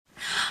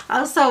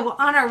Also,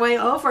 on our way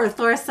over,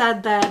 Thor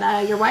said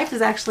that your wife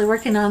is actually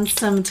working on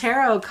some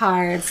tarot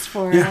cards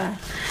for.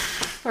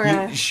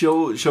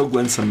 Show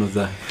Gwen some of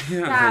the.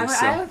 Yeah,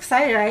 I'm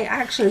excited. I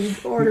actually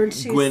ordered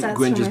 2 sets.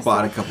 Gwen just myself.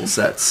 bought a couple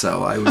sets,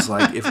 so I was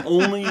like, if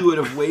only you would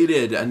have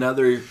waited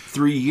another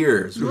 3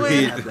 years.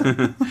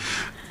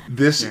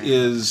 This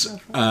is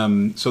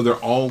so they're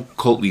all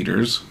cult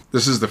leaders.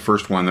 This is the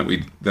first one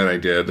that I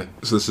did.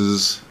 So this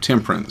is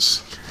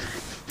Temperance.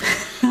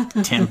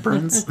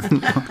 Temperance.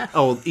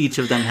 Oh, each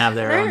of them have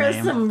their own There is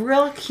name. some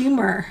real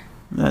humor.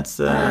 That's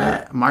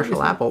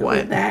Marshall Applewhite.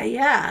 With that,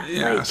 yeah.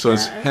 Yeah, so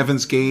it's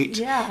Heaven's Gate.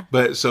 Yeah.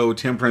 But so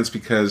Temperance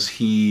because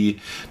he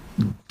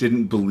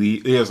didn't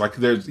believe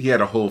he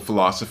had a whole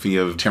philosophy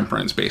of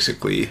temperance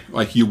basically.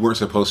 Like you weren't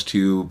supposed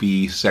to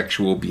be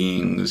sexual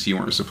beings, you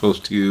weren't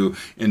supposed to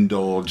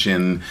indulge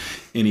in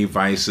any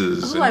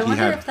vices. Oh, I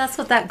wonder if that's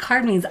what that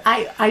card means.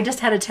 I just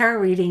had a tarot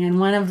reading and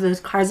one of those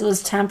cards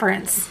was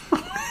temperance.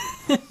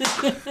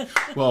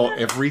 Well,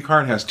 every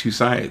card has 2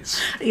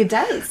 sides. It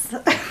does.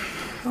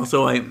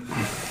 So I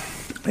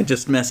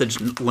just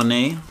messaged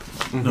Lene.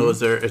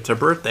 It's her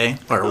birthday,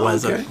 or it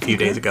was a few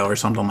days ago or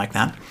something like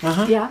that.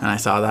 Yeah. And I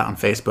saw that on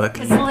Facebook.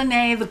 It's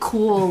Lene, the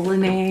cool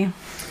Lene.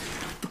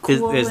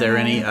 Is there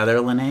any other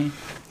Lene?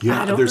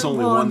 Yeah, there's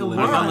only one.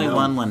 There's only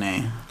one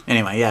Lene.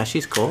 Anyway, yeah,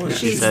 she's cool.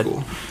 She said,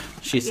 cool.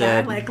 She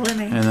said, I like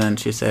Lene. And then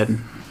she said,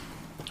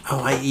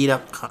 "Oh,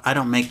 I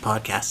don't make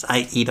podcasts.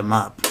 I eat them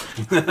up."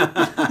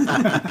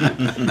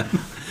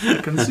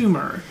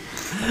 Consumer.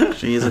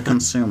 She is a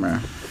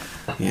consumer.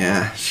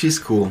 Yeah, she's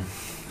cool.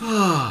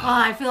 Oh,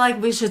 I feel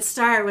like we should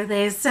start with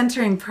a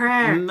centering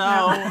prayer.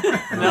 No.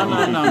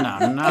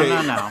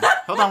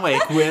 Hold on,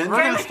 wait. We're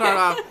gonna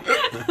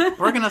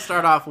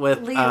start off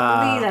with. Lead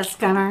us,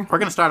 Gunnar. We're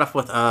gonna start off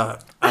with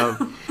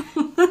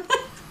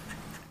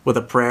with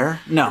a prayer.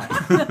 No,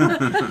 we're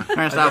gonna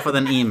start off with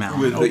an email.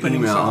 With the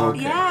email.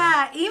 Okay.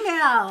 Yeah,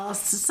 email.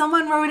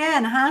 Someone wrote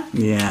in, huh?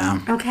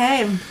 Yeah.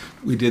 Okay.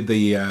 We did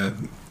the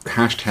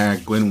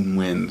hashtag Gwen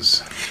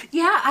wins.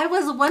 Yeah, I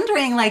was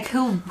wondering, like,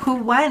 who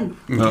won?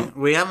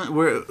 We haven't.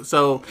 We're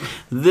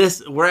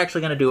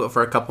actually going to do it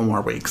for a couple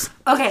more weeks.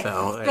 Okay,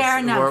 So fair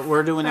enough.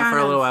 We're doing it Fair for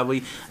a little enough.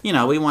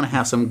 while. We want to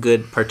have some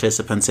good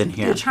participants in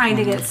here. You're trying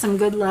to get some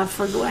good love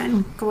for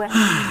Gwen.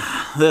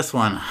 This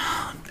one,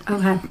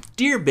 Okay.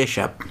 dear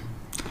Bishop,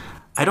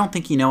 I don't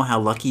think you know how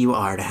lucky you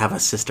are to have a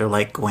sister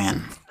like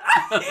Gwen.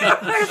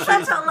 You're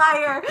such a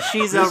liar.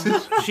 She's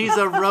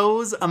a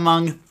rose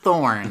among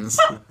thorns.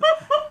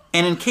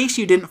 And in case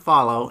you didn't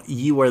follow,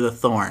 you are the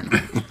thorn.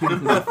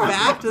 The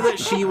fact that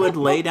she would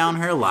lay down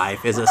her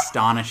life is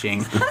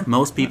astonishing.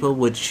 Most people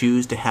would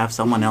choose to have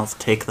someone else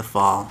take the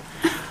fall.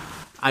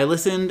 I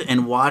listened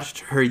and watched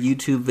her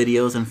YouTube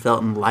videos and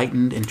felt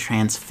enlightened and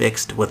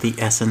transfixed with the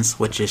essence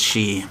which is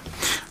she.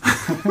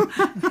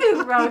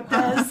 Who wrote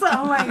this?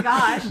 Oh my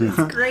gosh,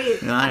 it's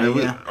great.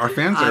 Our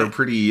fans are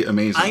pretty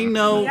amazing. I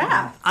know.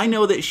 Yeah. I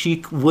know that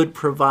she would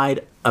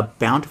provide a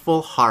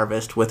bountiful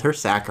harvest with her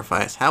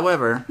sacrifice.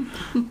 However,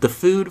 the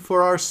food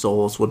for our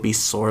souls would be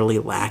sorely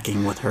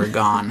lacking with her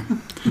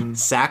gone.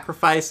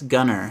 Sacrifice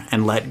Gunnar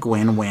and let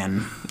Gwen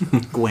win.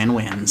 Gwen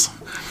wins.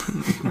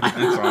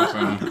 That's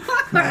awesome.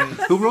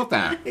 Who wrote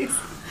that?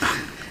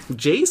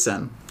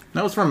 Jason.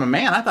 That was from a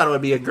man. I thought it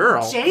would be a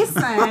girl.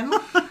 Jason.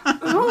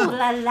 Ooh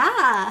la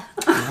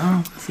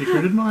la.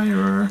 Secret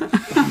admirer.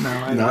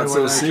 No, Not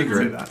so I shouldn't say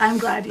secret. that. I'm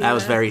glad you That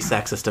was did. very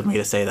sexist of me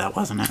to say that,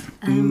 wasn't it?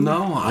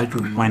 No, I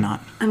don't. Why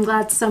not? I'm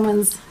glad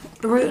someone's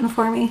rooting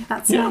for me.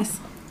 That's nice.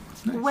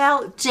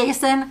 Well,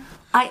 Jason,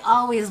 I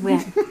always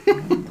win.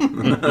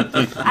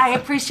 I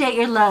appreciate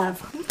your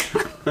love.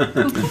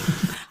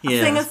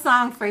 Yeah. Sing a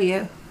song for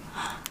you.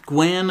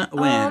 Gwen Oh,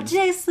 wins.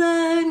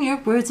 Jason, your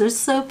words are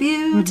so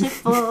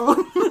beautiful.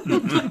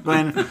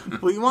 Gwen,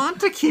 we want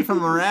to keep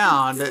him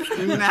around.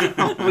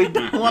 Now we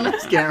don't want to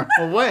scare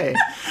him away.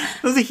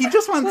 He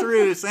just went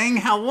through saying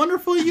how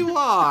wonderful you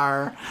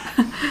are.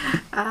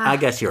 I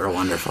guess you're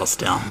wonderful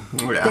still.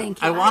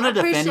 Thank you. I want to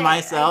defend appreciate-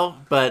 myself,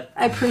 but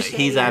I appreciate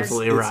he's yours.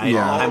 absolutely right.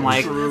 yeah, I'm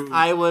like, true.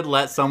 I would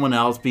let someone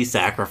else be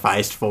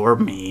sacrificed for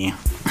me.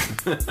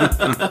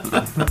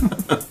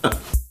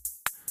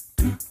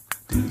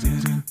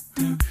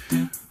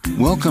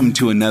 Welcome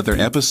to another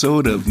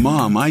episode of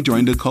Mom, I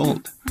Joined a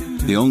Cult,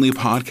 the only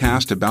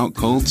podcast about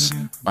cults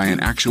by an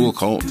actual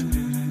cult.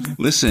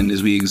 Listen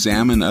as we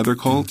examine other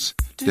cults,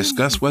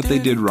 discuss what they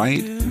did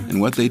right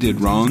and what they did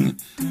wrong,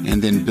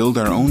 and then build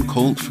our own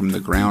cult from the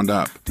ground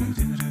up.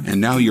 And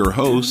now your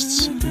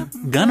hosts,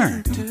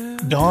 Gunnar.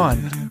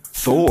 Dawn.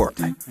 Thor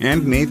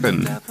and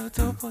Nathan.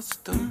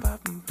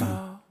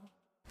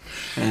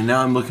 And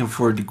now I'm looking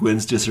forward to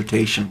Gwen's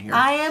dissertation here.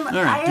 I am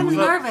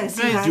nervous.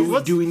 you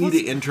guys. Do we need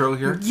an intro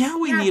here? Yeah,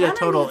 we Yeah, need a Gunnar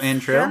total needs-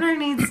 intro. Gunnar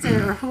needs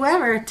to, or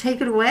whoever,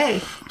 take it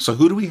away. So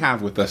who do we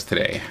have with us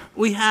today?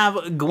 We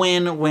have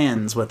Gwen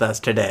Wins with us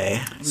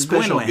today.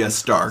 Special Gwen guest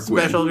star,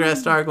 Gwen. Special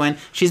guest star Gwen.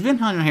 She's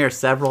been on here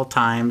several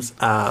times.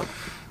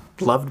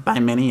 Loved by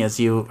many, as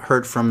you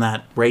heard from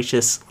that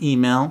gracious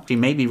email. She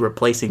may be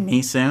replacing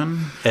me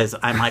soon, as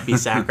I might be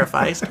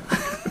sacrificed.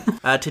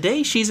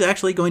 Today, she's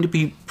actually going to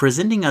be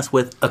presenting us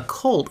with a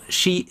cult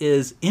she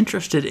is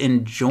interested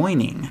in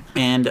joining.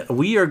 And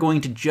we are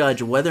going to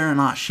judge whether or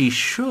not she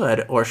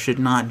should or should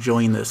not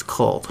join this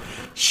cult.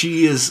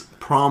 She is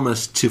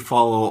promised to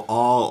follow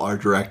all our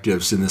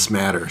directives in this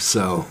matter,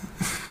 so...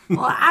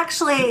 Well,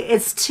 actually,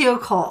 it's 2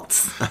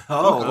 cults.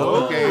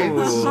 Oh, Okay.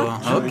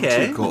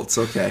 Okay. 2 cults,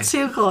 okay.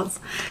 2 cults.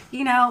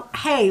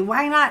 Hey,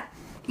 why not,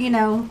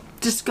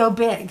 just go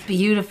big?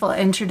 Beautiful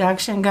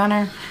introduction,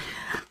 Gunnar.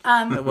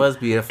 It was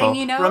beautiful.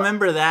 And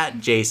remember that,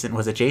 Jason.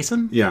 Was it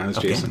Jason? Yeah, it's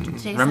Jason.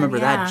 Jason, Remember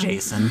yeah. that,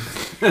 Jason.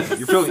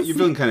 You're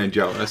feeling kind of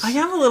jealous. I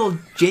am a little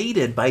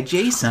jaded by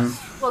Jason.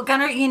 Well,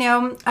 Gunnar,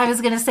 I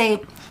was going to say,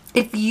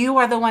 if you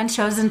are the one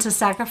chosen to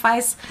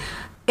sacrifice,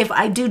 if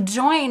I do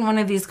join one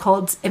of these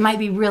cults, it might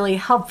be really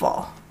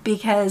helpful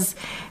because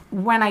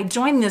when I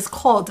join this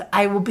cult,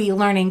 I will be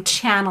learning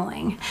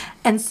channeling,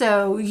 and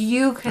so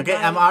you could. Okay,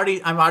 I'm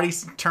already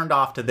turned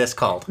off to this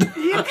cult.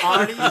 I'm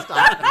already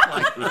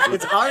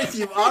stopped.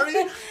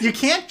 You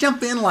can't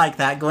jump in like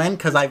that, Gwen,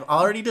 because I've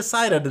already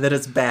decided that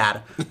it's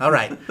bad. All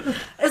right.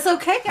 It's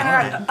okay,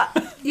 Gunnar.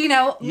 You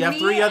have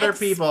 3 other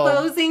people.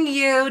 Exposing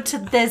you to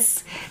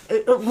this,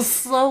 it will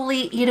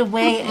slowly eat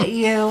away at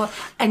you,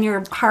 and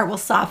your heart will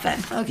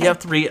soften. Okay. You have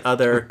 3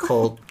 other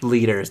cult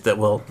leaders that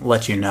will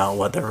let you know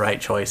what the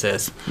right choice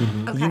is.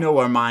 Okay. You know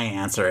where my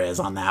answer is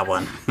on that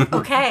one.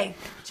 Okay,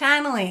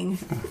 channeling.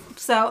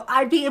 So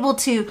I'd be able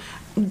to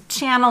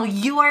channel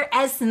your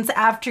essence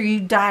after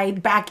you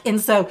died back in,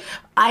 so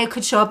I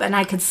could show up and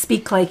I could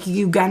speak like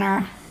you,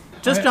 Gunnar.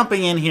 Just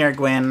jumping in here,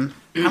 Gwen.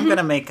 I'm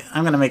gonna make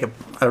a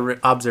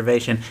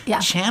observation. Yeah.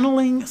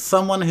 Channeling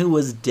someone who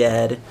was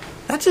dead.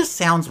 That just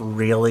sounds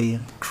really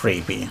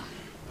creepy.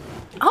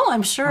 Oh,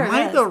 I'm sure Am it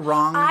I is. the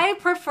wrong- I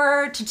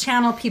prefer to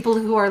channel people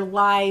who are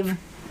live,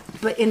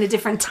 but in a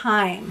different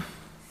time.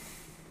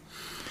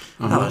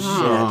 Oh shit.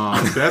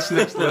 Oh, that's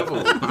next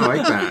level. I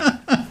like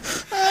that.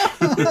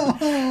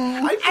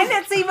 And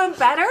it's even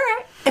better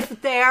if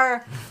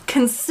they're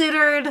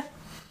considered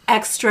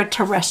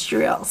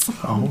extraterrestrials.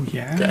 Oh,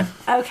 yeah.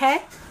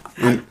 Okay?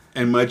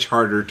 And much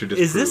harder to disprove.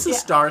 Is this a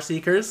Star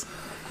Seekers?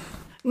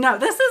 No,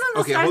 this isn't the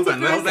Okay, Star hold on.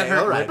 Seekers. Let her.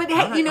 all right. But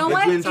hey, you know Let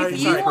what? Gwen If start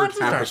you first. want to,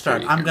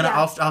 Tapestry. I'm gonna.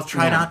 Yeah. I'll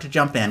try not to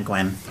jump in,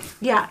 Gwen.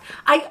 yeah,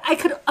 I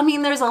could. I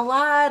mean, there's a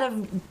lot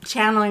of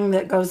channeling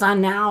that goes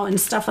on now and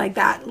stuff like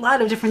that. A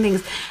lot of different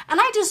things, and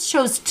I just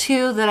chose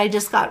 2 that I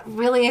just got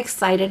really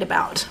excited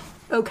about.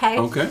 Okay.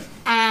 Okay.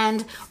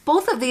 And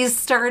both of these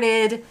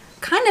started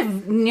kind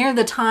of near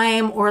the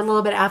time or a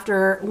little bit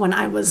after when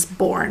I was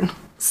born.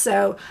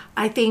 So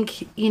I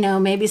think,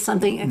 maybe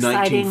something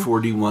exciting.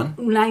 1941.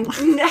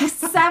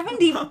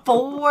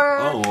 74.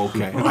 Oh,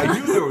 okay. I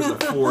knew there was a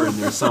 4 in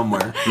there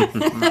somewhere.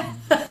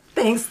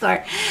 Thanks,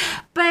 Thor.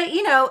 But,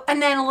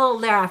 and then a little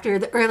thereafter,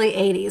 the early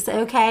 80s,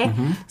 okay?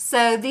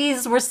 So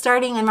these were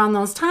starting around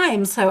those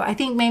times. So I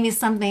think maybe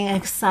something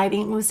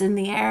exciting was in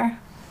the air.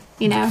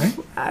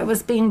 I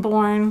was being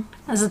born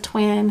as a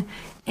twin,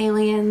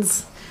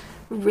 aliens,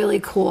 really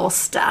cool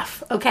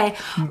stuff. Okay.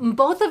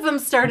 Both of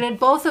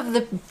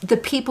the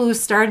people who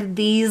started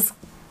these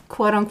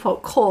quote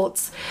unquote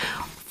cults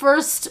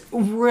first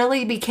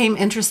really became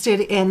interested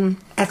in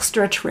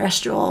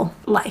extraterrestrial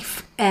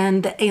life,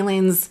 and the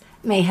aliens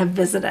may have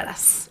visited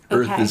us.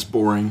 Okay? Earth is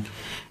boring.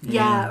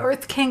 Yeah,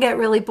 Earth can get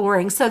really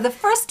boring. So the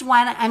first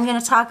one I'm going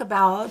to talk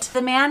about,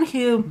 the man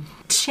who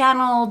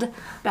channeled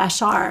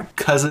Bashar.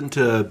 Cousin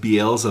to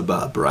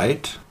Beelzebub,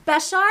 right?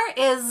 Bashar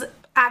is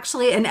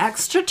actually an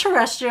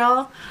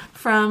extraterrestrial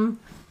from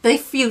the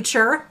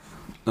future.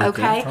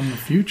 Okay. From the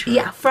future.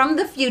 Yeah, from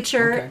the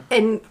future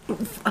in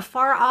a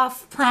far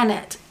off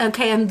planet.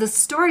 Okay, and the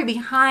story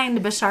behind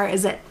Bashar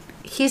is that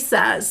he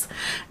says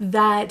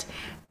that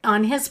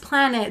on his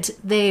planet,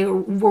 they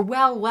were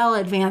well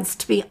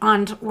advanced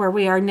beyond where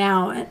we are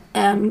now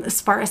as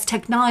far as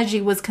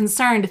technology was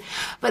concerned.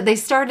 But they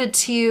started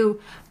to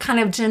kind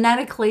of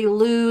genetically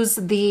lose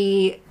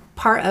the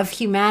part of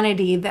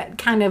humanity that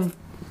kind of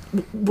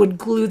would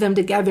glue them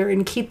together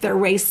and keep their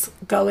race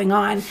going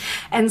on.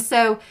 And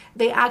so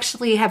they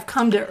actually have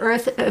come to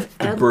Earth.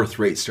 The birth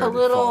rate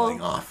started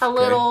falling off. A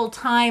little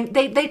time.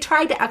 They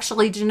tried to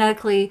actually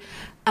genetically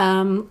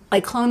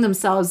clone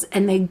themselves,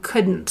 and they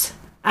couldn't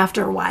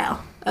after a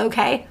while,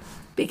 okay?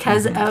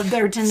 Because of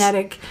their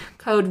genetic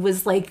code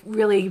was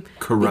really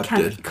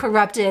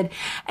corrupted.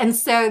 And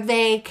so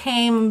they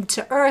came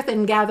to Earth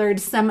and gathered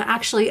some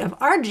actually of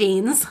our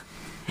genes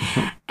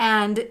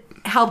and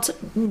helped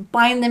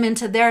bind them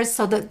into theirs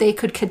so that they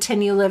could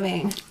continue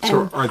living.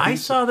 So are I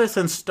these, saw this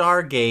in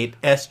Stargate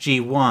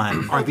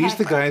SG-1. are these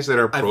the guys that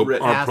are read-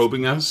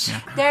 probing us?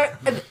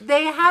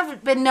 They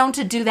have been known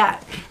to do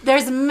that.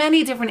 There's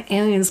many different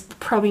aliens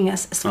probing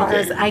us as far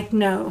as I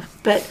know.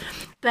 But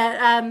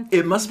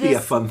It must be a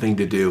this- fun thing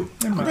to do.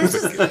 this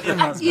is,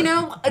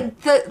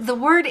 the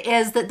word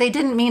is that they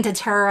didn't mean to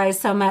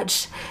terrorize so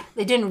much.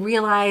 they didn't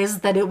realize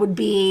that it would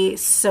be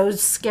so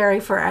scary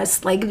for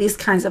us, like these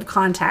kinds of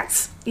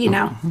contacts, you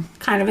know,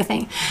 kind of a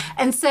thing.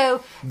 And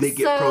so They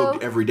get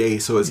probed every day,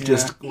 so it's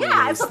just one of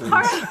yeah, those it's a things.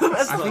 part of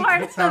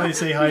That's how they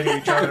say hi to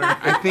each other.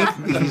 I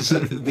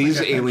think these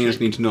aliens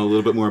need to know a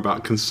little bit more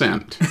about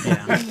consent.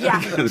 yeah.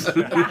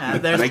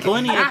 There's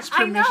plenty of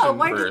I know. Permission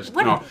What, first.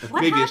 what, No,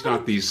 what maybe it's happened?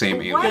 not these same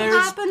What aliens.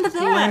 happened there?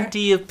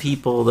 plenty of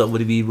people that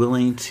would be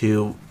willing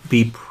to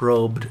be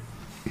probed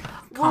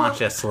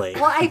consciously.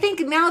 Well, I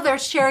think now they're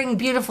sharing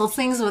beautiful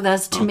things with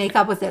us to make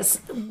up with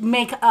this.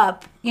 Make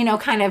up, you know,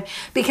 kind of,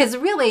 because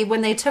really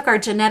when they took our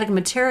genetic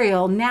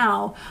material,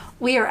 now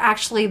we are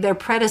actually their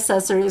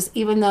predecessors,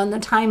 even though in the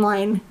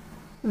timeline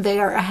they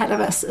are ahead of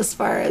us as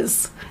far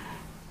as,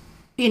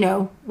 you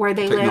know, where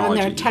they live in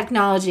their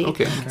technology.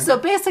 Okay. So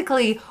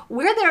basically,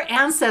 we're their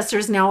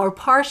ancestors now, or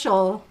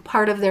partial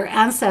part of their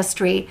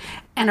ancestry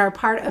and are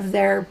part of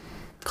their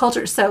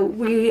culture. So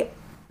we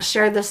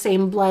share the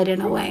same blood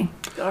in a way.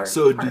 or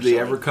So do partially. they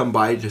ever come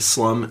by to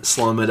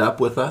slum it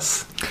up with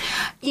us?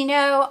 You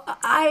know,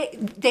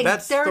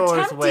 That's they're Thor's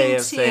attempting way of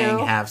to. saying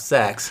have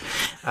sex.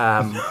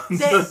 Not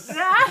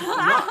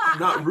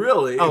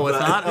really. Oh, it's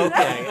but- not?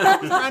 Okay.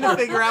 I'm trying to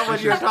figure out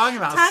what you're talking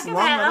about. Talk Slum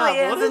about it up.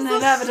 aliens What is and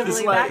this?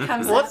 inevitably that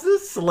comes up. What's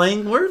this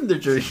slang word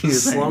that you're using?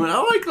 Slum it.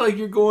 I like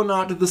you're going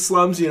out to the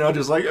slums, you know,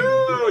 just like,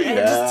 oh,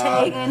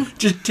 yeah.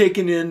 Just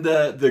taking in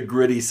the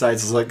gritty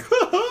sides. It's like,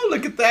 oh,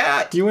 look at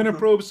that. You want to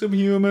probe some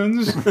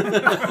humans?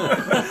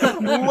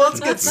 Let's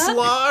get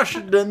sloshed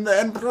and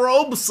then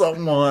probe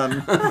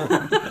someone.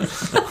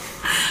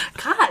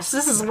 Gosh,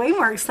 this is way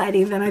more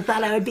exciting than I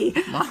thought I would be.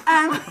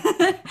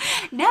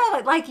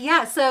 No, like,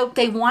 yeah, so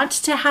they want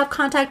to have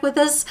contact with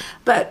us,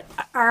 but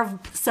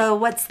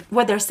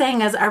what they're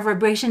saying is our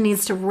vibration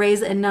needs to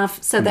raise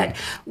enough so that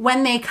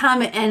when they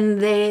come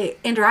and they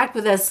interact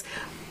with us,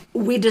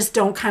 we just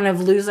don't kind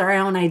of lose our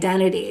own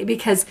identity,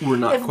 because We're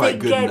not if quite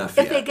they good enough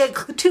if they yet.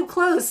 get too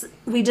close,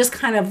 we just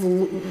kind of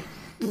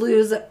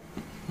lose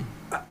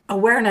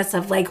awareness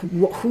of like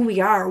who we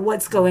are,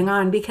 what's going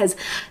on, because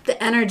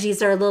the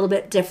energies are a little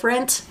bit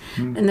different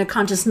in their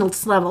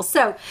consciousness level.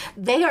 So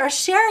they are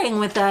sharing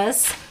with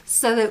us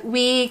so that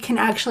we can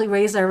actually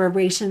raise our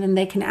vibration and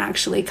they can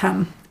actually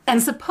come.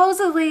 And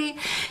supposedly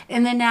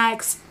in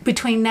the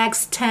between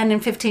next 10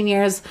 and 15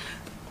 years,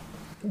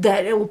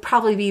 that it will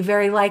probably be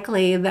very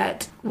likely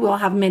that we'll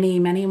have many,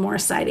 many more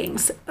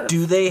sightings.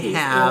 Do they these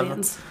have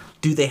aliens.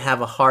 Do they have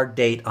a hard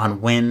date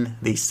on when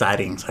these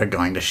sightings are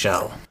going to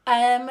show?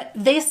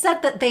 They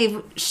said that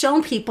they've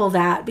shown people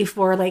that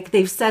before, like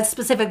they've said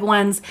specific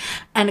ones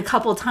and a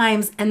couple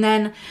times, and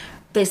then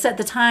they set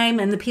the time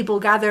and the people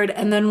gathered,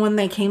 and then when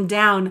they came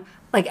down,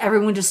 like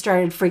everyone just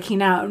started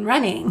freaking out and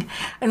running.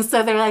 And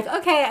so they're like,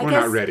 okay, I We're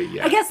guess not ready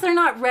yet. I guess they're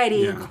not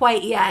ready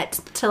quite yet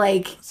to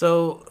like.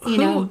 So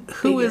who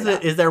figure is it it?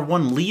 out. Is there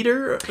one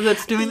leader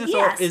that's doing this,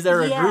 Yes, or is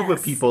there a group of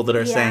yes. people that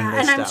are saying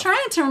this and stuff? I'm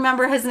trying to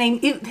remember his name.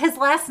 His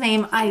last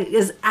name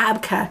is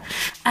Abka.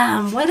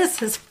 What is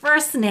his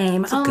first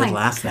name? a good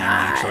last name,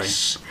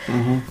 actually.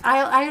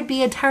 I would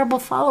be a terrible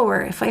follower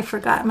if I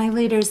forgot my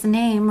leader's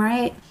name,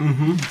 right?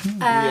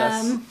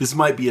 Yes. This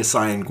might be a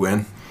sign,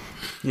 Gwen.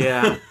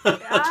 Yeah.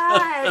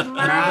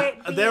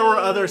 There were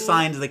other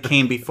signs that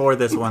came before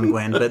this one,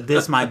 Gwen, but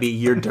this might be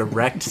your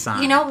direct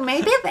sign. You know,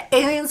 maybe the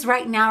aliens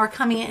right now are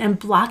coming in and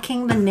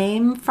blocking the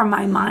name from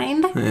my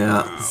mind,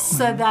 Yeah.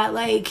 so that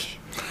like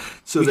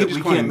So that just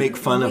we call him- can't make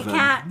fun of we him.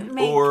 can't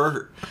make.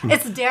 Or,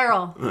 It's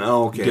Daryl.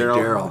 oh, okay,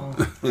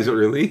 Daryl. Is it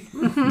really?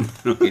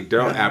 Okay,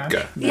 Daryl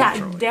Apka. Yeah,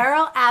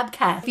 Daryl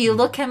Abka. If you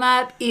look him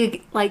up,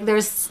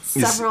 there's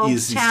several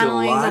is he still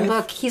channelings and alive?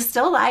 book. He's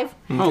still alive.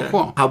 Oh,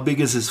 cool. How big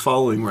is his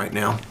following right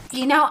now?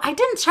 You know, I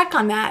didn't check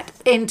on that.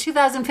 In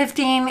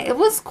 2015, it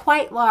was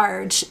quite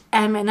large.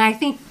 And I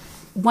think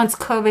once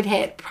COVID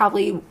hit,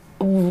 probably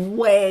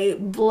way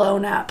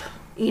blown up,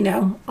 you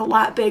know, a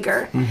lot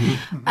bigger.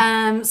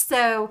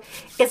 So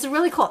it's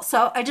really cool.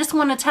 So I just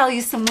want to tell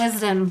you some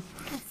wisdom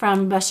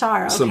from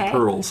Bashar, okay? Some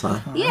pearls, huh?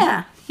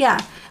 Yeah.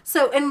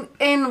 So,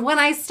 and when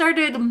I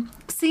started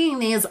seeing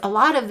these, a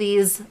lot of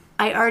these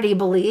I already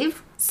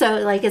believe. So,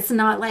 like, it's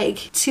not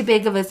like too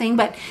big of a thing,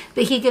 but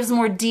he gives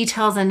more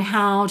details on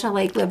how to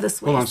like live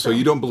this way. Hold on, so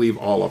you don't believe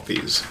all of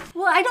these?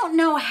 Well, I don't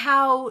know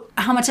how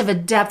much of a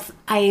depth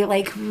I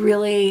like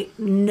really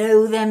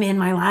know them in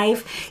my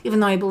life, even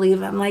though I believe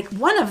them. Like,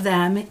 one of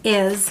them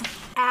is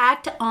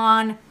act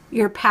on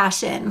your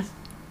passion.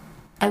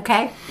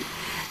 Okay.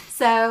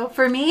 So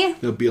for me,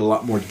 There'll be a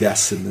lot more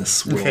deaths in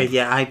this world. Okay,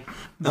 yeah,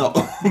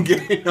 Oh,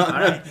 okay.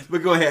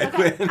 But go ahead.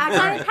 act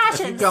on your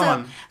passion.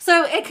 going.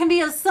 So it can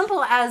be as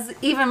simple as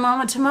even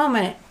moment to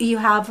moment, you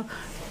have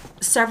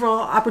several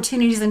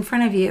opportunities in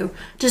front of you.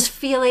 Just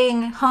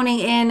honing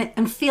in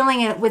and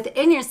feeling it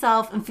within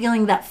yourself and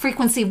feeling that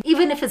frequency,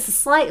 even if it's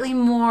slightly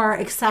more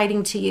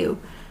exciting to you.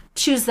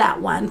 Choose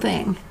that one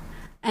thing.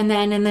 And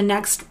then in the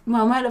next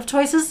moment of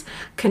choices,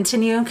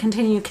 continue.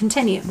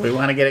 we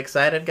want to get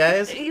excited,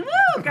 guys. Woo,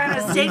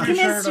 Gunner's taking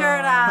his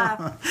shirt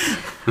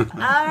off. All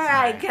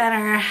right,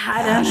 Gunner.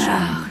 I don't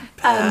know.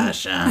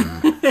 Passion.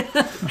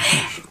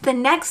 The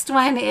next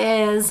one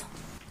is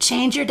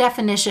change your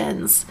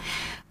definitions.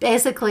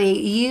 Basically,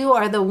 you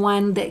are the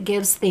one that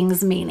gives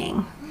things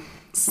meaning.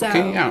 So,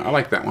 Okay, yeah, I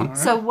like that one.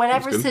 so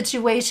whatever That's good.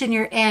 situation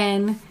you're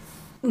in,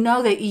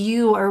 know that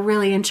you are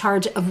really in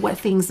charge of what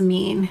things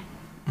mean,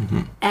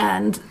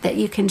 and that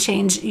you can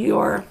change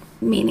your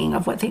meaning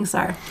of what things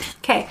are.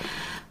 Okay,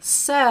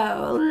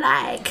 so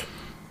like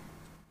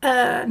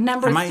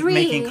number Am I 3.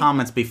 making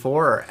comments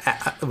before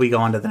or we go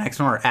on to the next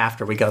one, or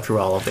after we go through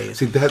all of these?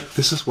 See,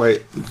 this is why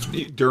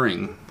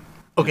during.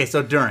 Okay,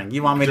 so during.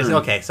 You want me to say,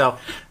 okay, so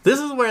this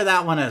is where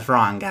that one is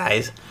wrong,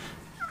 guys.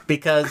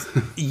 Because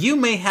you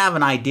may have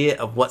an idea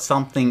of what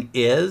something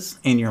is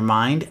in your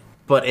mind,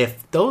 but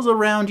if those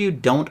around you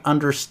don't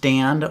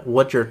understand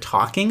what you're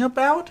talking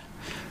about,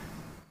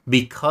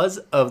 because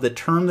of the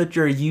term that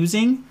you're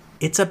using,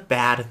 it's a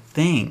bad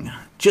thing.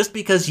 Just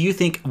because you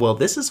think, well,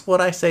 this is what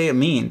I say it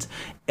means,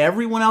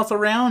 everyone else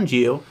around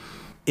you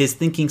is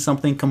thinking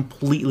something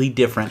completely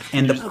different.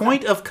 And the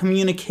point of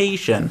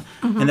communication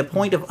and the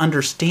point of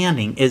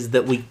understanding is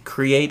that we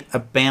create a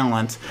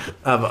balance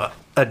of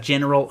a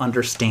general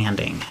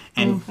understanding.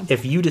 And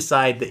if you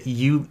decide that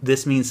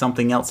this means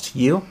something else to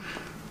you,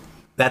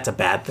 that's a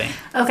bad thing.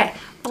 Okay,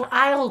 well,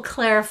 I will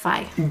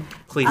clarify.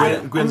 Please. Gwen's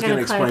I'm going gonna to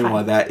explain clarify.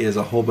 why that is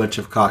a whole bunch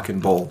of cock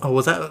and bull. Oh,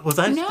 was I No, did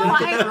I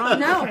get that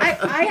wrong?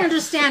 I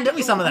understand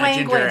me some of that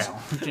ginger language. ale.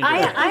 Ginger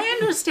ale. I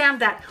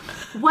understand that.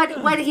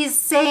 What he's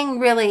saying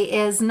really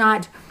is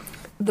not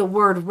the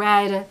word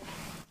red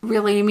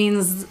really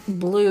means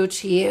blue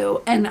to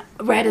you, and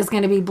red is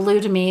going to be blue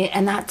to me,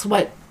 and that's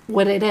what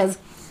it is.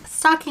 It's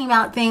talking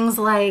about things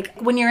like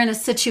when you're in a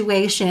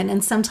situation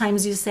and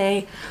sometimes you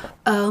say,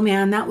 oh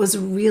man, that was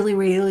really,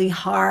 really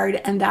hard,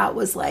 and that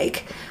was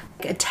like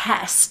a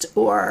test,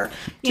 or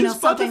Just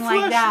about the something like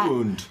flesh that,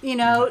 wound.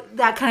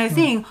 that kind of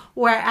thing.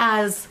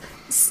 Whereas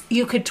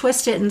you could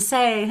twist it and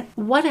say,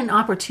 what an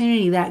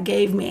opportunity that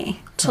gave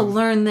me to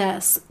learn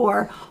this,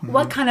 or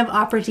what kind of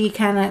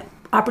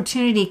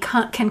opportunity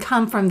can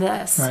come from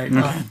this. Right.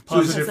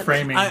 Positive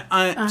framing.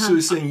 So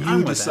he's saying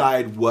you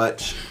decide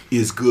what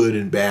is good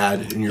and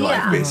bad in your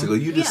Yeah. life, basically.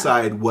 You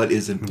decide what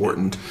is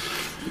important.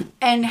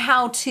 And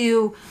how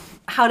to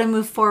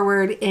move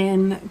forward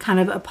in kind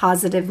of a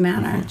positive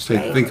manner. So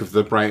right? think of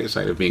the bright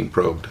side of being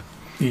probed.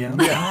 yeah.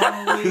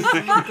 Always look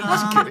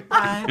on the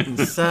bright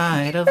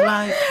side of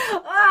life.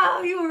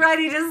 Oh, you were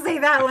ready to say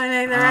that one,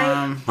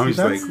 right? I was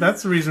like,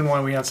 That's the reason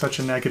why we have such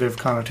a negative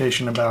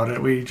connotation about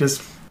it. We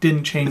just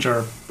didn't change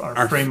our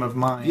frame of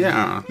mind.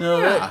 yeah.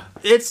 No,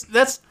 that's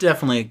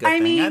definitely a good I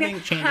thing. mean, I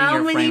think changing how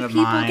your many frame of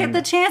people mind. get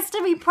the chance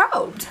to be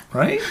probed?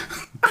 Right?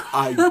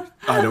 I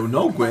don't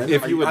know, Gwen.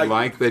 If you would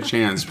like the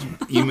chance,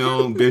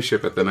 email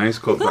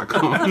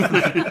bishop@thenicecult.com.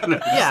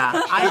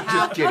 Yeah, I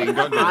have. Kidding,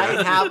 don't do I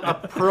that. have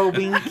a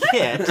probing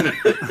kit.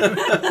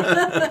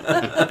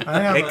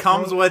 It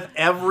comes with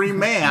every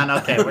man.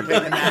 Okay, we're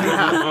taking that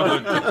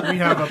out. We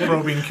have a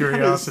probing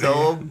curiosity.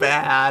 So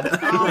bad.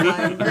 Oh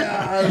my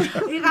god.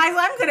 You guys,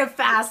 I'm going to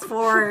fast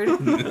forward.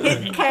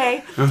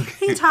 Okay.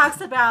 He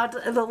talks about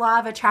the law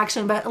of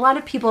attraction, but a lot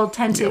of people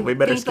tend to we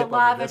better think the skip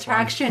law over of this one.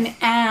 attraction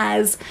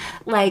as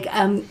like,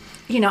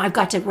 I've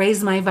got to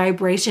raise my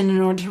vibration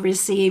in order to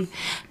receive.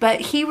 But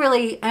he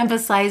really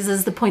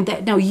emphasizes the point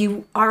that, no,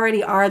 you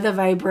already are the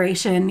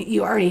vibration.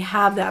 You already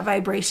have that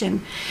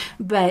vibration.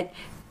 But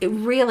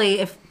really,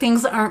 if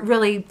things aren't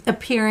really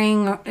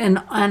appearing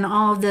and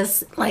all of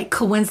this like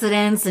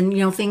coincidence and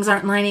things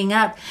aren't lining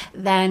up,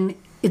 then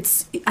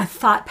it's a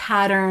thought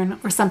pattern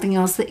or something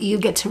else that you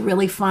get to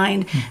really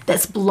find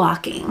that's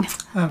blocking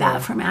that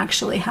from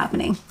actually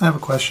happening. I have a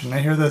question.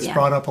 I hear this Yeah.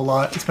 brought up a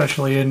lot,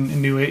 especially in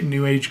new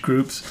age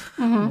groups.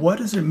 What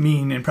does it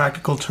mean in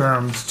practical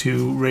terms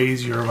to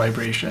raise your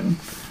vibration?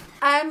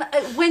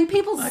 When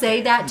people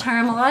say that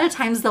term, a lot of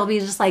times they'll be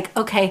just like,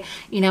 okay,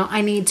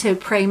 I need to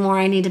pray more,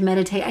 I need to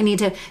meditate, I need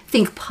to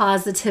think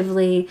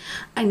positively,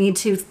 I need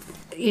to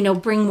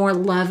bring more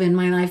love in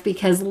my life,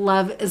 because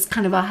love is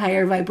kind of a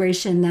higher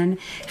vibration than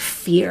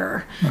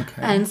fear.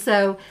 Okay. And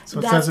so So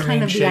it that's doesn't kind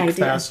mean of the shake idea.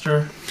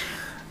 faster.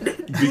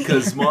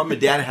 Because mom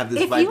and dad have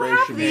this If you have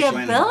vibration the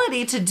machine.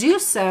 ability to do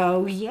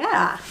so,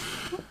 yeah.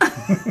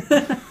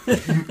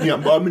 Yeah,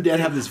 mom and dad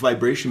have this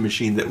vibration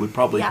machine that would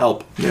probably Yeah.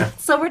 help. Yeah.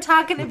 So we're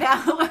talking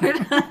about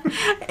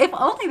if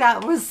only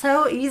that was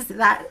so easy,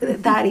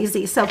 that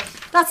easy. So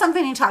that's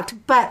something he talked.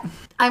 But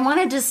I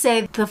wanted to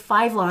say the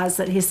 5 laws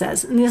that he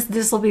says, and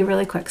this will be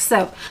really quick.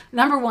 So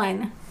number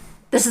 1,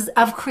 this is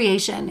of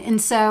creation,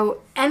 and so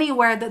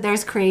anywhere that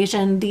there's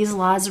creation, these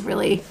laws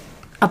really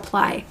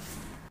apply.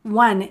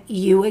 1,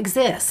 you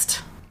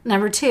exist.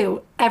 Number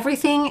 2,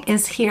 everything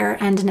is here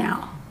and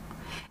now.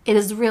 It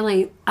is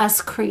really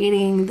us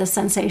creating the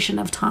sensation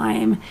of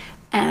time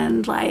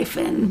and life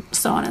and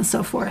so on and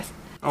so forth.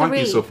 I like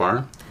you 3, so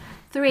far.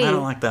 3. I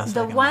don't like that The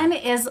second one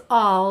is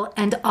all,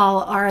 and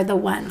all are the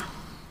one.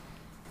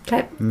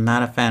 Okay.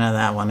 Not a fan of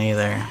that one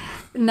either.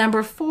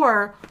 Number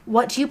 4,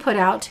 what you put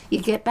out, you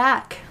get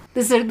back.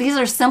 These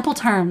are simple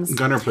terms.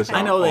 Gunner puts out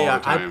I know they all are.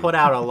 the I time. put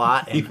out a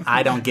lot, and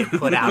I don't get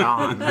put out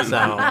on,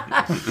 so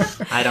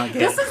I don't get.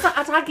 This is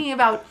talking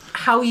about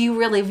how you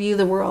really view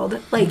the world.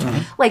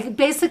 Like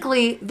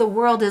basically, the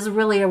world is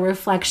really a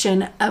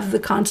reflection of the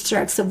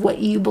constructs of what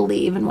you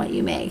believe and what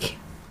you make.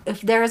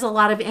 If there is a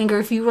lot of anger,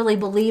 if you really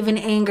believe in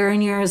anger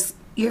in yours,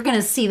 you're going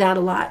to see that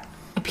a lot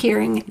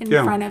appearing in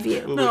front of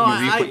you. No,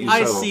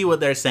 I see what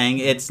they're saying.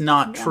 It's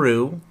not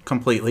true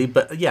completely,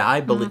 but yeah,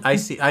 I believe I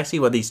see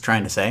what he's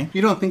trying to say.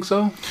 You don't think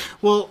so?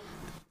 Well,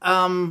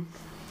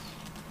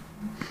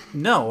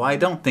 no, I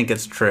don't think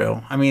it's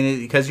true. I mean,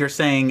 because you're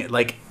saying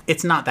like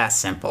it's not that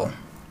simple.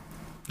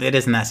 It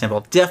isn't that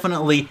simple.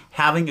 Definitely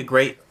having a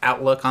great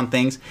outlook on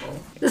things.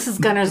 This is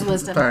Gunner's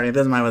wisdom. Sorry,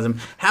 this is my wisdom.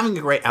 Having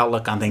a great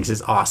outlook on things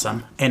is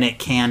awesome, and it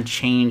can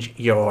change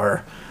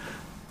your.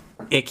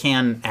 It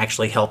can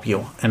actually help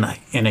you in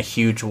a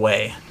huge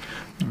way.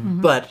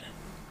 Mm-hmm. But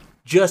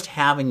just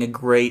having a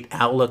great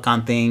outlook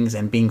on things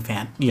and being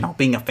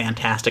being a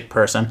fantastic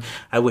person,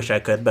 I wish I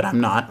could, but I'm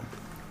not,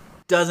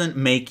 doesn't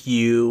make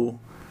you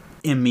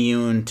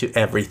immune to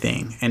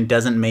everything and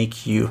doesn't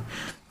make you.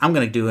 I'm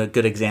going to do a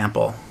good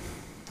example.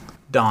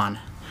 Dawn.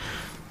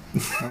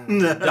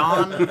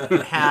 Dawn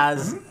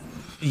has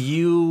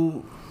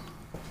you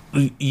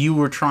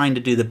were trying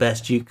to do the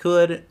best you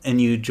could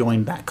and you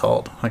joined that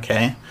cult,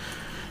 okay?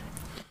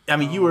 I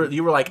mean, you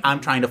were like,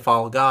 I'm trying to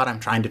follow God. I'm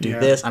trying to do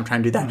this. I'm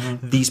trying to do that.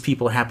 Mm-hmm. These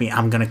people are happy.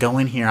 I'm going to go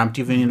in here. I'm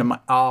giving it my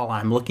all.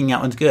 I'm looking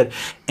out what's good.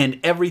 And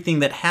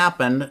everything that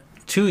happened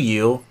to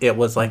you, it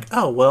was like,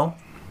 oh, well,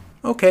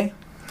 okay.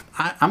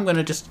 I'm going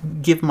to just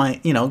give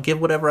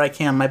give whatever I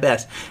can, my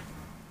best.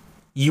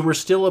 You were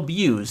still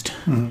abused.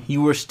 Mm-hmm.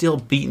 You were still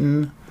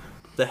beaten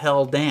the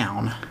hell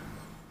down.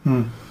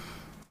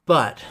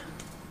 But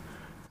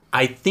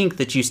I think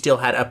that you still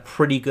had a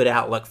pretty good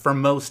outlook for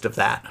most of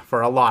that,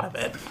 for a lot of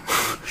it.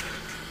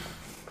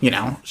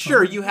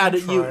 Sure, you had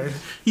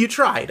you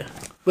tried,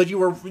 but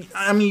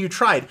you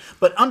tried.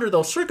 But under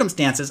those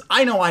circumstances,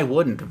 I know I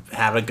wouldn't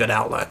have a good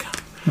outlook.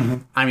 Mm-hmm.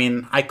 I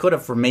mean, I could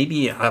have for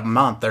maybe a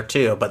month or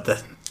two, but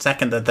the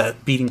second that the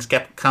beatings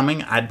kept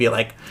coming, I'd be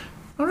like,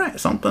 all right,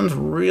 something's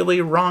really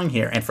wrong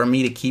here. And for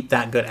me to keep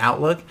that good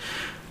outlook,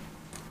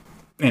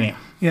 anyway.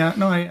 Yeah,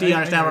 no, do you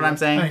understand what I'm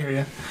saying? I hear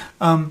you.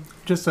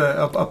 Just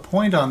a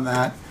point on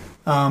that.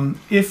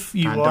 If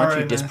you are,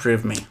 don't you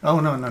disprove me? Oh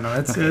no!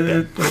 It's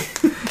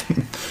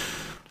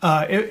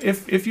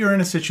if you're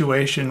in a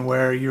situation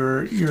where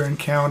you're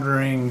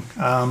encountering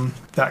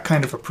that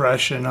kind of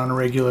oppression on a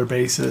regular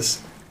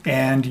basis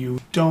and you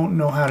don't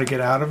know how to get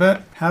out of it,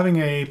 having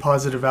a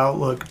positive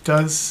outlook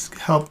does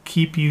help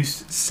keep you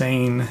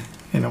sane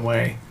in a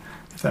way,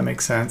 if that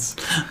makes sense.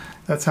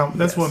 That's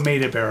what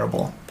made it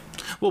bearable.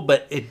 Well,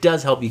 but it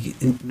does help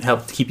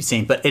keep you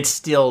sane, but it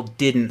still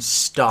didn't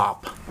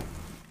stop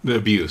the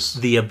abuse.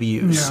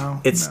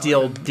 It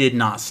still did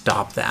not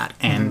stop that.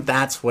 And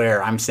that's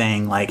where I'm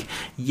saying, like,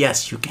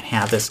 yes, you can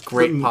have this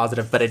great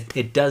positive, but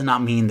it does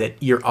not mean that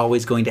you're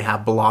always going to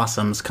have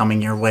blossoms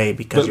coming your way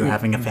because you're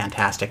having a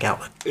fantastic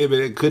outlook.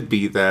 It could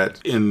be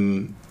that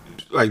in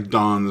like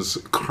Dawn's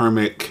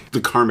karmic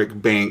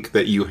bank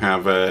that you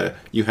had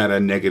a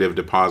negative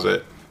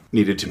deposit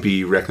needed to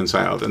be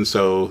reconciled, and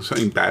so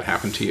something bad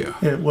happened to you.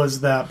 It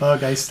was that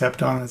bug I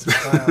stepped on as a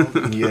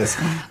child. Yes,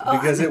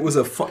 because it was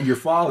your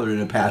father in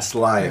a past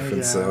life,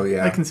 and so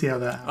I can see how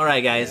that happened. All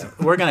right, guys,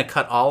 we're going to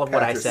cut all of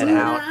what I said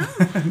out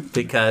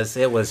because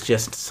it was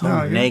just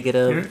so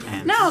negative.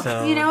 You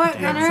know what,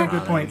 Gunner? Some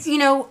good points.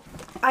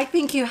 I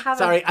think you have.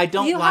 Sorry, I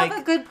don't have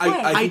a good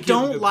point. I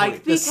don't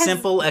like the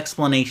simple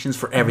explanations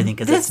for everything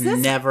because it's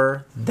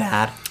never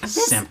that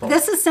simple.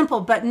 This is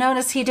simple, but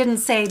notice he didn't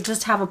say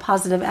just have a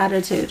positive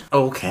attitude.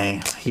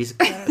 Okay, he's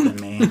better than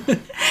me.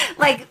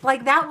 like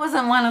that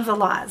wasn't one of the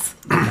laws.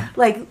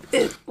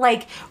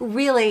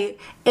 Really,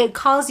 it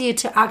calls you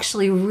to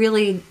actually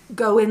really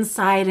go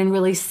inside and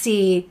really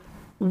see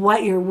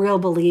what your real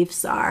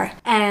beliefs are.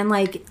 And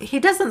he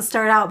doesn't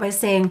start out by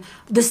saying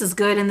this is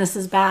good and this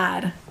is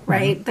bad,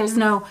 right? Mm-hmm. There's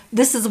no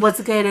this is what's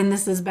good and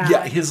this is bad.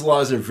 Yeah, his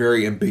laws are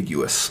very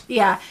ambiguous.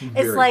 Yeah.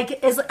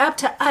 It's up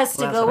to us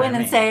to go in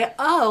and say,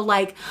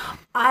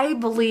 I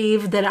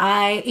believe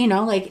that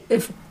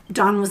if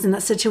Dawn was in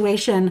that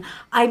situation,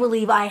 I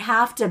believe I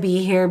have to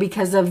be here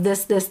because of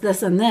this,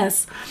 and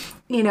this,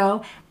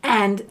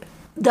 and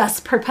thus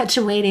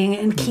perpetuating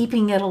and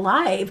keeping it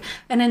alive.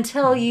 And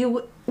until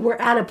you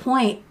were at a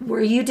point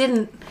where you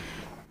didn't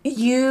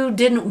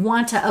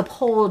want to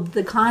uphold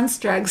the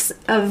constructs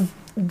of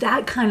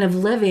that kind of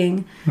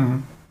living,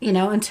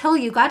 until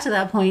you got to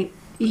that point,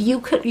 you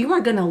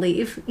weren't going to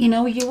leave.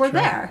 You were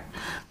there.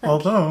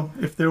 Although,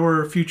 if there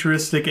were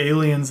futuristic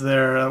aliens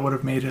there, that would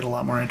have made it a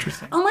lot more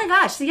interesting. Oh my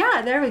gosh!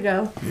 Yeah, there we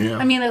go. Yeah.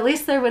 I mean, at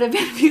least there would have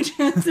been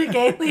futuristic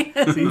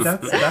aliens. See,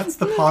 that's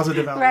the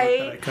positive outlook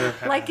that I could have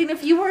had. And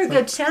if you were a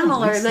good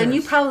channeler, then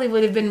you probably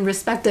would have been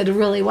respected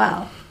really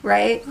well,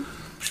 right?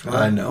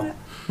 I know.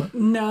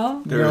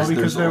 No.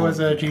 Because there was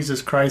a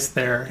Jesus Christ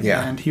there,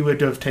 Yeah. and he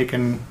would have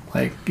taken he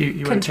would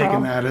have Control.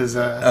 taken that as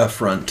A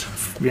front.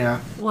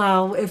 yeah.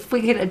 Well, if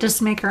we could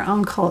just make our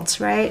own cults,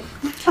 right?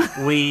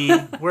 We do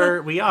have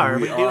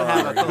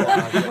a cult.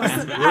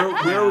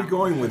 Where are we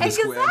going with this,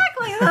 Gwen?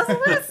 Exactly. That's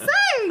what I'm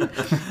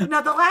saying.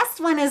 Now, the last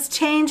one is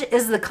change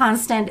is the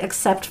constant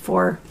except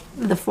for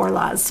the 4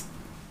 laws.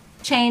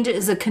 Change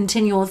is a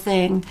continual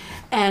thing.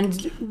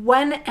 And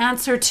one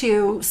answer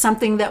to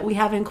something that we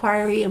have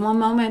inquiry in one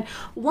moment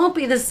won't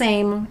be the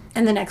same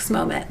in the next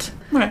moment.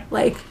 Right.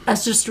 Like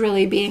us just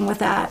really being with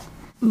that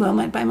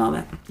moment by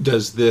moment.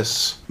 Does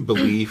this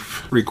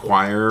belief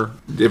require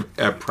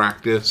a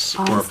practice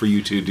or for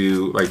you to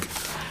do like?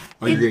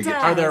 Oh, you're gonna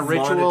does. Are there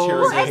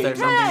rituals? Monetary. Is there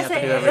something you have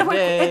to do every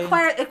day?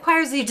 It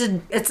requires you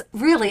to, it's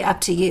really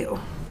up to you,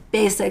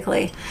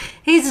 basically.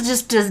 He's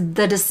just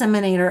the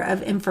disseminator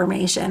of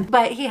information.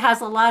 But he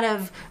has a lot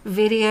of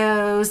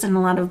videos and a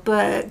lot of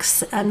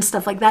books and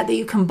stuff like that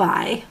you can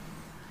buy.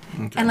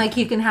 Okay. And like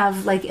you can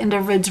have like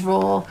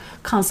individual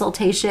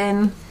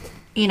consultation,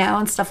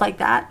 and stuff like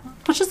that.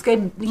 Which is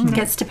good. He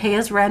gets to pay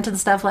his rent and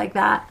stuff like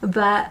that.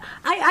 But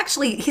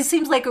he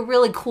seems like a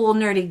really cool,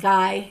 nerdy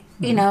guy.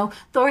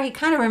 Thor, he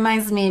kind of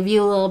reminds me of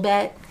you a little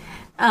bit.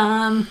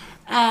 And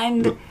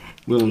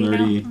little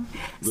nerdy.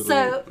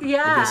 so,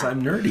 yeah. I guess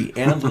I'm nerdy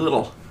and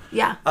little.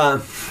 Yeah.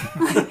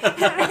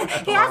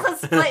 He has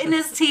a split in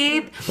his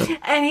teeth,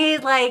 and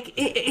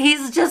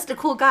he's just a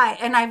cool guy.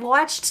 And I've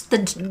watched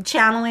the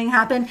channeling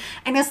happen,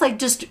 and it's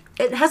like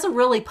it has a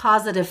really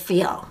positive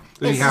feel.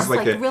 Does It's he have just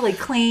like a really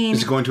clean.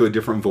 Is he going to a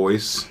different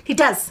voice? He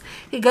does.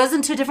 He goes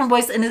into a different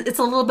voice, and it's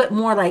a little bit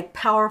more like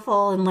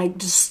powerful and like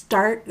just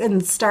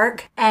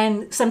stark.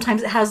 And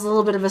sometimes it has a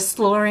little bit of a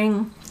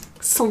slurring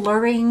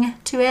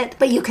to it.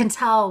 But you can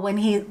tell when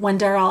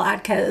Daryl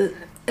Atka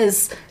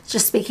is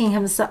just speaking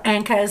himself,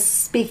 Anka is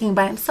speaking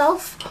by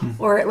himself,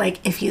 or like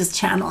if he's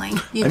channeling,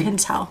 you can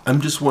tell.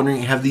 I'm just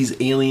wondering, have these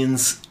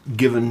aliens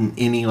given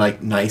any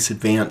like nice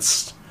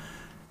advanced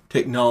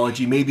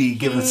technology? Maybe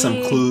given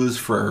some clues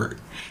for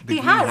the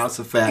greenhouse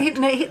effect.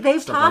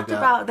 They've talked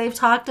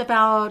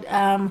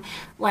about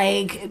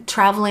like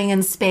traveling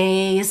in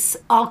space,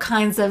 all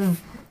kinds of.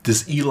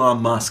 Does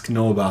Elon Musk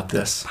know about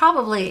this?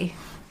 Probably.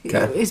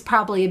 Okay. He's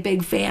probably a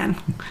big fan.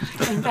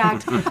 In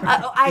fact,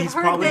 I've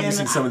heard probably that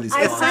using some of these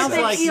I've concepts. heard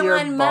that Like you're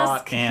Elon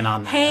Musk bought in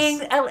on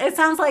this. It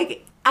sounds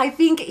like I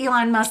think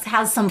Elon Musk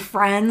has some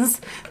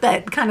friends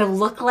that kind of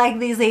look like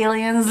these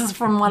aliens,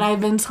 from what I've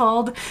been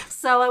told.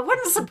 So it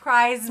wouldn't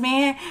surprise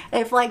me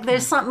if like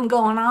there's something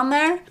going on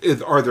there.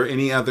 Are there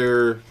any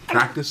other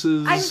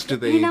practices? Do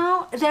they?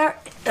 There,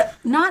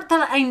 not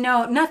that I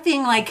know,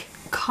 nothing like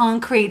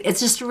concrete. It's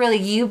just really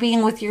you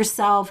being with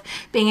yourself,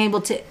 being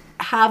able to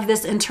have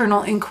this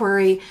internal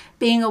inquiry,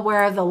 being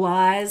aware of the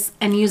laws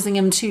and using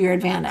them to your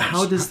advantage.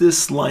 How does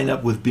this line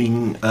up with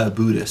being a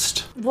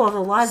Buddhist? Well, the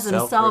laws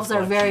themselves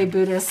are very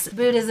Buddhist.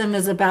 Buddhism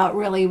is about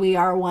really we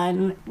are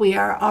one. We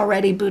are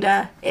already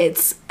Buddha.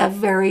 It's a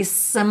very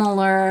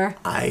similar.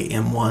 I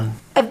am one.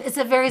 It's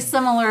a very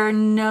similar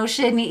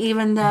notion,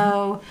 even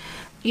though,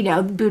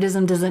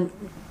 Buddhism doesn't,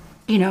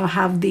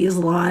 have these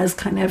laws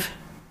kind of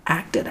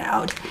acted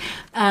out.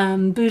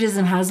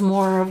 Buddhism has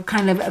more of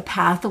kind of a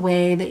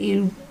pathway that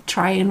you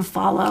try and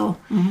follow.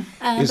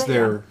 Is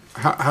there?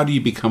 How do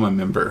you become a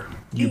member?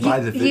 You buy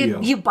the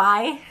video. You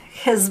buy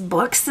his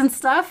books and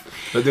stuff.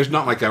 But there's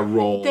not like a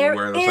role There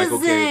where it's like,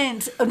 okay,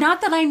 isn't.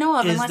 Not that I know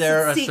of. Is unless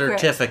there it's a secret.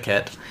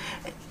 certificate?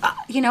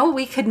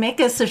 We could make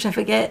a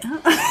certificate.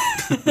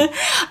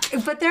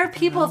 But there are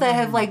people that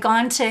have like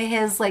gone to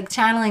his like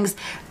channelings.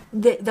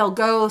 They'll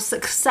go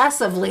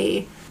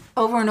successively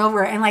over and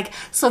over, and like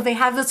so they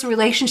have this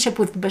relationship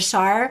with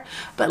Bashar,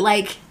 but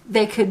like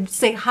they could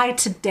say hi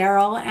to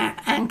Daryl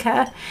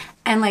Anka,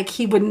 and like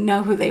he wouldn't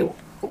know who they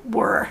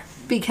were,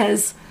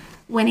 because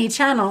when he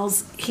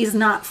channels, he's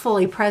not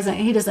fully present.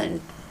 He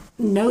doesn't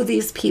know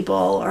these people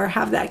or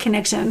have that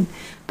connection,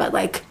 but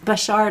like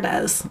Bashar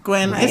does.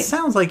 Gwen, right? it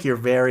sounds like you're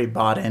very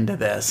bought into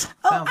this.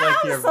 Sounds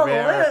like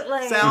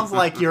absolutely. Sounds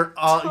like you're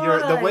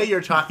the way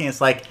you're talking.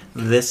 It's like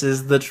this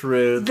is the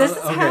truth. This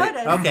is how it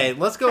is. Okay,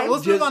 let's go.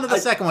 Let's move on to the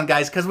second one,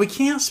 guys, because we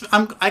can't.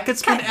 I could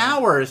spend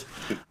hours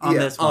on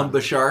this one. On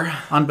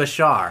Bashar. On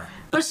Bashar.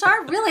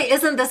 Bashar really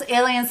isn't this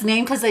alien's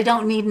name because they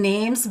don't need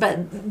names, but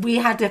we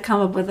had to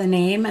come up with a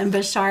name. And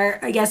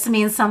Bashar, I guess,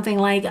 means something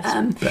like...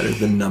 better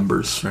than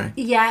numbers, right?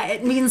 Yeah,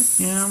 it means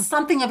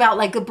something about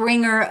like a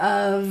bringer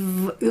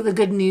of the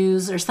good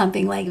news or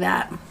something like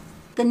that.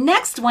 The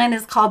next one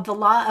is called The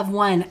Law of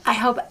One. I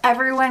hope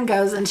everyone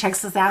goes and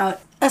checks this out.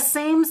 A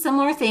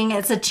similar thing.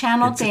 It's a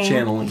channel thing. It's a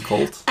channeling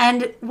cult.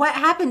 And what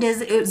happened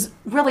is it was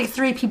really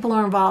 3 people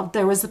were involved.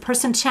 There was a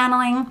person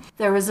channeling,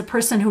 there was a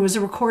person who was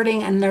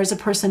recording, and there's a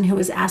person who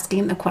was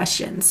asking the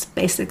questions,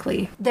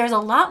 basically. There's a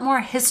lot more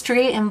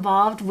history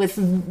involved with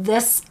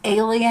this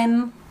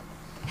alien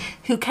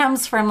who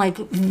comes from like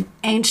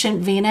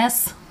ancient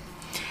Venus.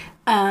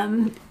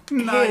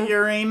 Not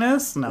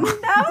Uranus? No. No,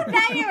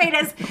 not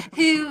Uranus,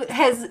 who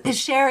is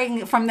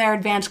sharing from their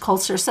advanced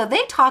culture. So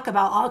they talk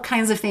about all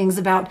kinds of things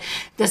about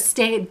the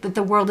state that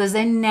the world is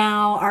in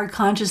now, our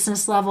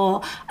consciousness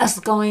level, us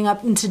going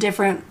up into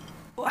different,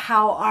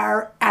 how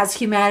our, as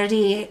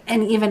humanity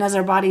and even as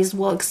our bodies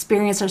will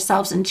experience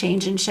ourselves and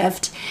change and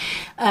shift.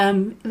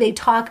 They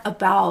talk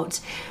about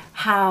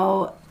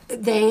how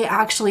they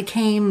actually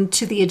came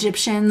to the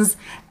Egyptians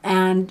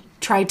and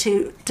tried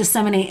to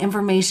disseminate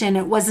information.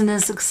 It wasn't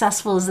as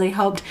successful as they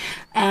hoped.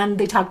 And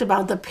they talked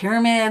about the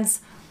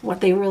pyramids, what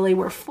they really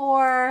were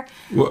for.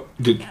 What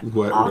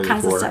all were they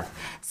kinds for? of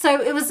stuff. So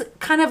it was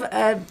kind of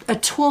a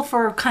tool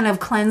for kind of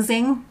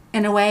cleansing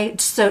in a way,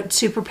 so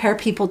to prepare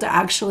people to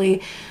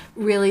actually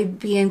really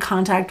be in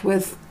contact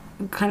with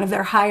kind of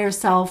their higher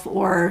self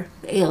or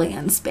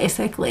aliens,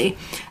 basically.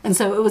 And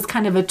so it was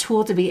kind of a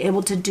tool to be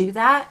able to do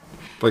that.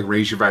 Like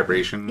raise your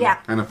vibration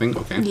kind of thing?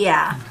 Okay.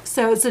 Yeah.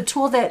 So it's a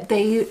tool that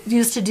they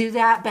used to do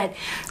that, but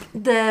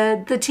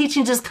the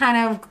teaching just kind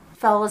of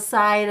fell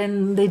aside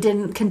and they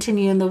didn't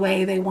continue in the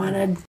way they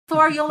wanted.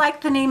 Thor, you'll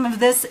like the name of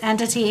this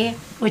entity,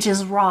 which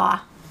is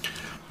Ra.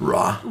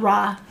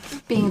 Ra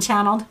being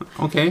channeled.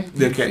 Okay.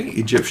 Okay,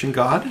 Egyptian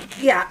god.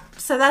 Yeah.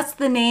 So that's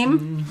the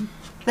name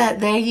that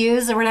they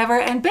use or whatever.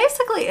 And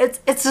basically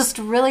it's just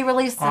really,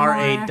 really similar.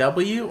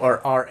 R-A-W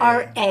or R-A?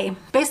 R-A.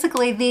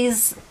 Basically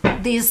these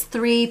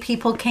three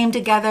people came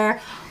together.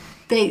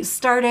 They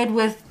started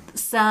with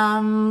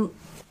some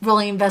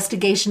really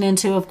investigation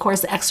into, of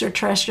course,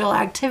 extraterrestrial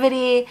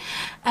activity,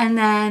 and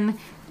then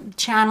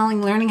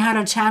learning how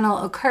to channel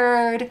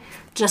occurred,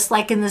 just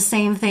like in the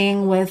same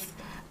thing with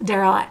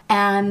Daryl,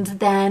 and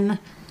then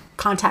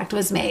contact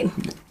was made.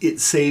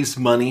 It saves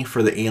money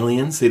for the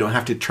aliens. They don't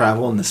have to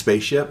travel in the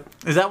spaceship.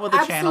 Is that what the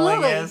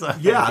channeling is?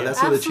 Yeah,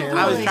 that's what the Absolutely. channeling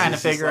I is. was trying to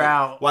It's just figure like,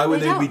 out. why would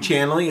They they be don't.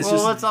 channeling? It's Well,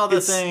 just what's all the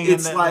it's, thing?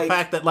 It's and like the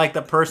fact that like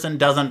the person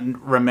doesn't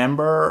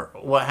remember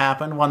what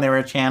happened when they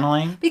were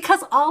channeling.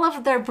 Because all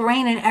of their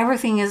brain and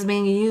everything is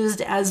being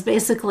used as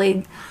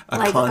basically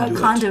like conduit.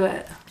 a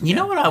conduit. You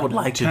know what I would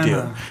like to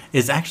do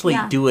is actually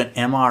Yeah. do an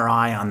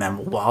MRI on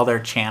them while they're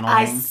channeling.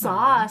 I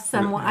saw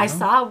someone. I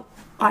saw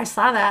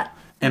that.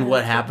 And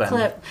what happened?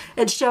 Clip.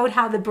 It showed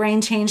how the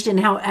brain changed and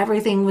how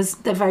everything was.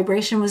 The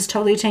vibration was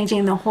totally changing.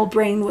 And the whole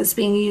brain was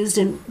being used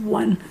in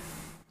one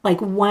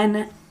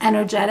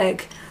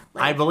energetic.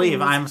 I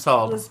believe I'm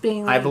sold. was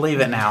being I like-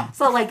 believe it now.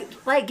 So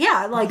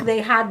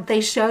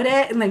they showed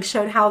it and like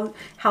showed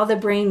how the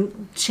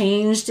brain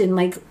changed and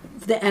like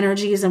the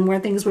energies and where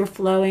things were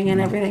flowing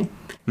and everything.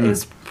 It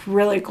was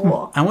really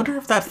cool. I wonder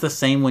if that's the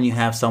same when you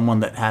have someone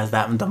that has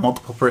the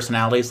multiple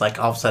personalities. Like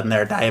all of a sudden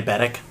they're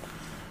diabetic.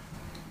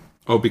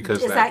 Oh,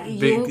 because Is that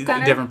you,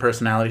 Gunnar? Different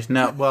personalities.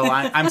 No, well,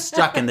 I'm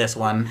stuck in this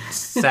one.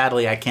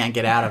 Sadly, I can't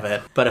get out of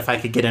it. But if I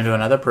could get into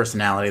another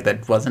personality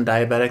that wasn't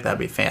diabetic, that'd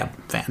be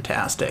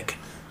fantastic.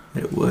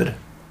 it would.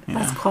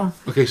 That's cool.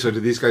 Okay, so do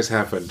these guys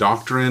have a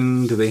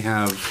doctrine? Do they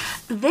have...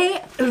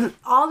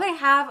 All they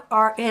have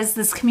is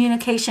this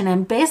communication,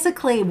 and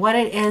basically what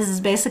it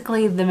is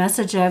basically the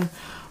message of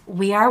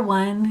we are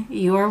one,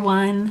 you are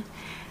one,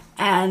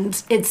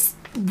 and it's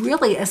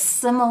really a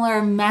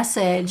similar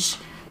message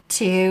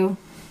to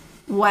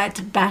what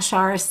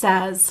Bashar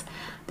says.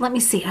 Let me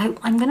see.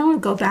 I'm going to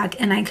go back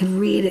and I could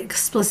read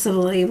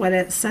explicitly what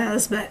it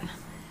says, but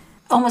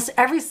almost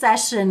every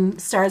session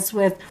starts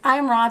with, I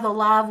am Ra, the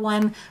law of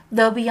one,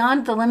 though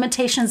beyond the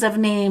limitations of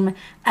name,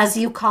 as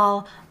you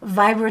call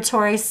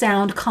vibratory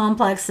sound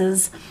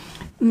complexes,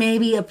 may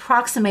be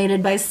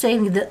approximated by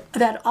stating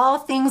that all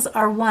things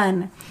are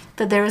one,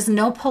 that there is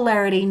no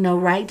polarity, no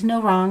right,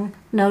 no wrong,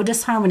 no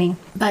disharmony,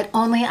 but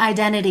only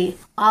identity.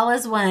 All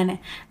is one,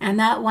 and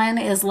that one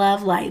is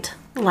love, light,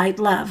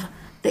 love,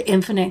 the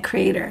infinite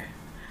creator.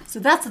 So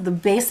that's the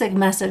basic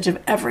message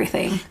of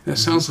everything. That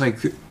sounds like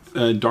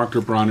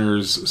Dr.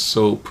 Bronner's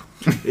soap.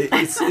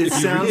 It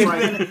sounds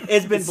like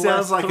It's been it sounds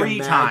blessed like three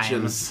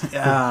Imagine. times. 3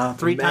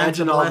 times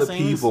Imagine in all the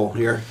blessings. people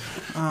here.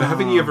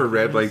 Haven't you ever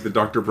read like the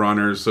Dr.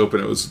 Bronner's soap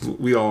and it was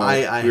we're all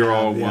have,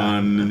 yeah.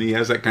 one, and he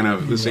has that kind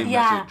of the same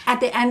Yeah, message. at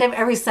the end of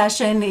every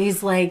session,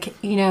 he's like,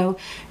 in the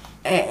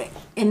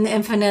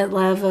infinite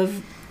love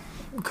of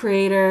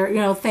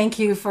creator, thank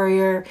you for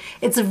your,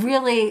 it's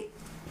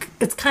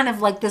kind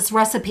of like this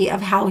recipe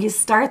of how he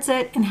starts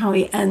it and how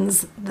he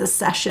ends the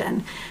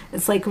session.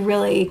 It's like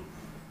really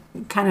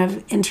kind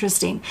of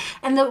interesting.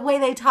 And the way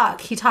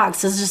he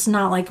talks is just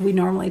not like we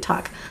normally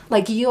talk.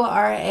 Like you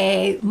are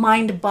a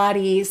mind,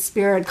 body,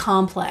 spirit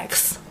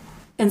complex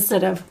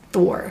instead of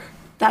Thor.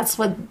 That's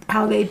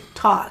how they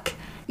talk,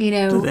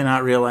 Did they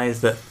not realize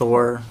that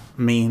Thor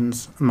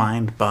means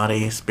mind,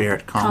 body,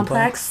 spirit,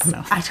 complex?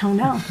 No. I don't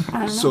know.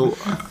 So,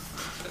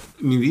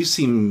 these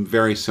seem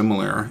very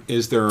similar.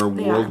 Is there a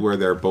world are. where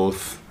they're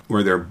both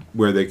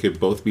where they could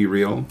both be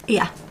real?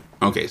 Yeah.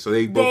 Okay, so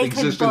they both They could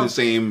exist in the both-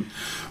 same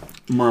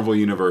Marvel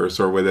universe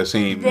or with the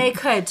same. They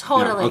could,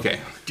 totally. Yeah, okay.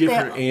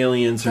 Different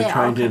aliens are they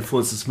trying all to could.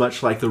 influence us,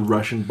 much like the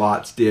Russian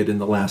bots did in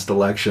the last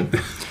election.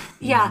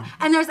 Yeah,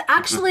 and there's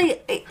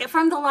actually,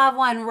 from the Law of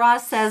One,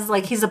 Ross says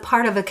like he's a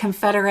part of a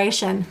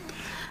confederation.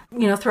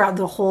 throughout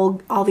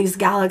all these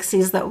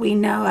galaxies that we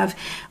know of,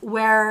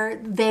 where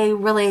they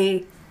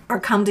really are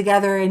come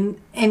together,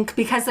 and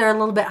because they're a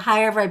little bit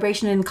higher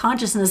vibration in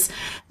consciousness,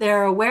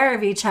 they're aware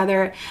of each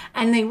other,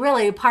 and they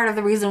really, part of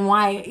the reason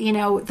why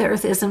the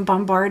Earth isn't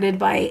bombarded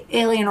by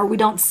alien, or we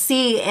don't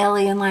see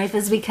alien life,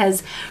 is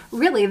because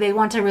really they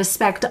want to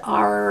respect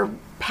our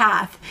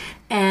path.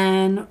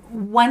 And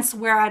once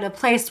we're at a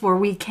place where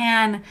we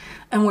can,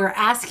 and we're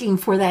asking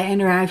for that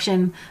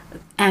interaction,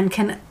 and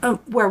can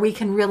where we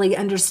can really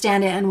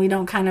understand it, and we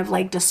don't kind of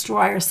like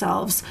destroy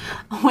ourselves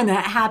when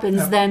that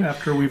happens, then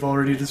after we've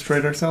already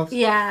destroyed ourselves,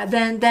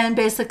 then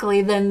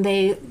basically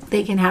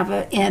they can have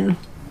an in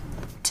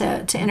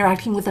to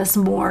interacting with us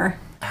more.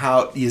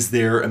 How is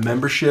there a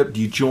membership?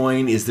 Do you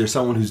join? Is there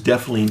someone who's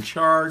definitely in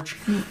charge?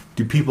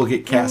 Do people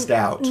get cast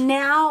out?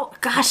 Now,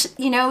 gosh,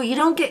 you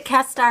don't get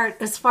cast out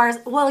as far as,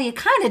 well, you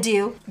kind of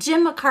do.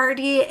 Jim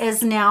McCarty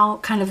is now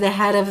kind of the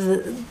head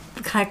of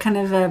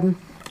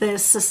the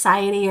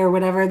society or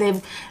whatever.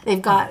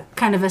 They've got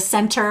kind of a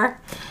center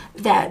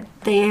that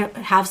they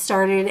have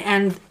started,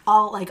 and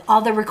all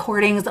the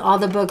recordings, all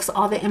the books,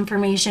 all the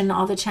information,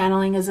 all the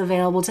channeling is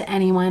available to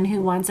anyone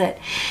who wants it.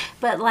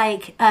 But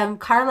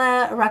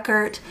Carla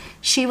Ruckert,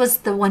 she was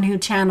the one who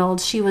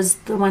channeled. She was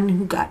the one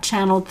who got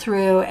channeled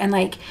through,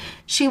 and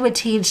she would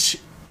teach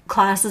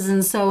classes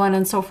and so on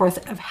and so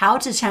forth of how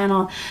to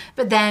channel.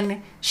 But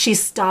then she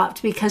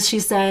stopped because she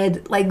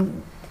said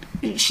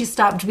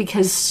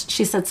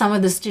some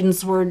of the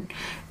students were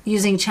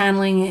using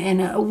channeling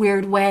in a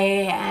weird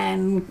way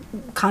and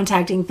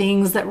contacting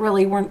things that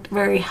really weren't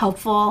very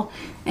helpful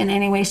in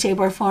any way, shape,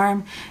 or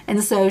form.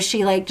 And so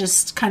she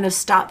just kind of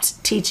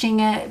stopped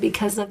teaching it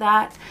because of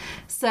that.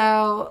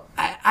 So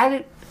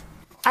I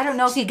don't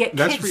know if you get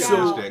That's kicked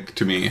realistic out.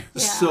 to me. Yeah.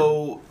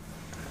 So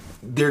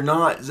they're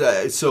not.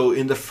 So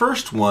in the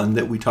first one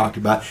that we talked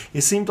about,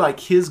 it seemed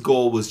like his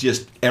goal was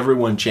just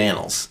everyone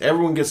channels.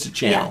 Everyone gets to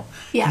channel.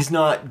 Yeah. He's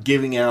not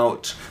giving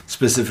out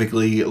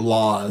specifically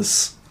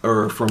laws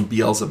or from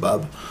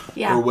Beelzebub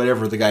or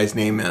whatever the guy's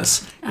name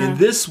is. In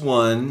this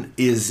one,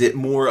 is it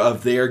more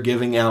of they're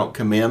giving out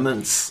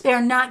commandments?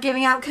 They're not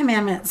giving out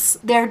commandments.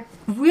 They're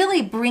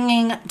really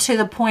bringing to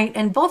the point,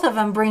 and both of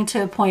them bring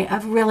to a point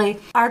of really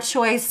our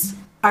choices.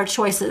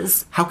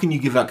 How can you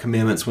give out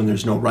commandments when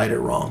there's no right or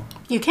wrong?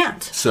 You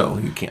can't. So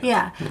you can't.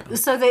 Yeah.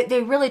 So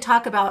they really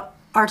talk about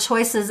our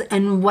choices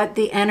and what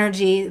the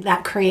energy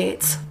that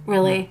creates,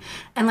 really.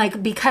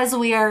 And because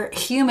we are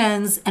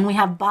humans and we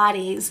have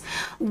bodies,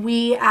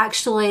 we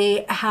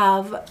actually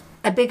have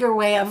a bigger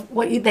way of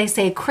what they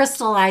say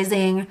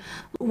crystallizing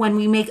when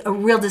we make a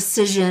real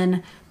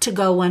decision to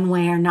go one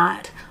way or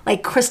not,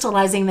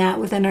 crystallizing that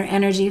within our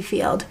energy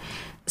field.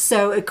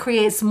 So it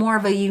creates more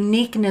of a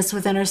uniqueness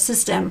within our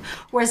system.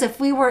 Whereas if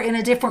we were in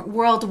a different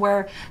world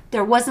where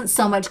there wasn't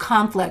so much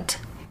conflict,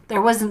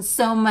 there wasn't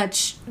so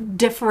much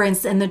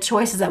difference in the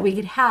choices that we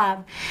could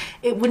have,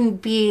 it wouldn't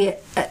be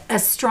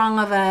as strong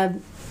of a,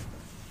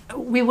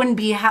 we wouldn't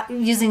be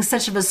using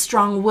such of a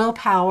strong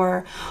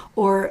willpower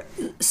or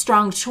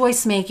strong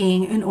choice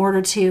making in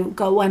order to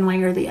go one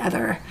way or the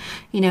other.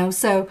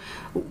 So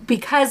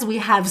because we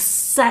have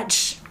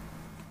such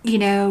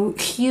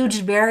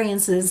huge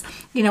variances,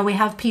 we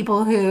have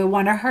people who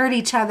want to hurt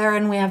each other,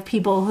 and we have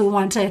people who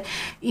want to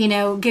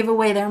give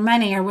away their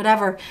money or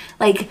whatever.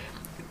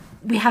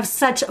 We have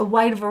such a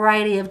wide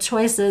variety of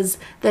choices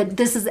that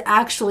this is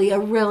actually a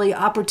really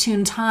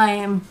opportune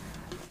time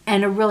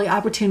and a really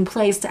opportune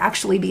place to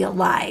actually be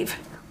alive,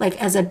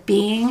 as a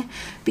being,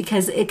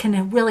 because it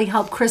can really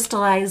help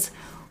crystallize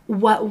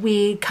what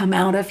we come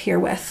out of here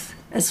with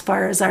as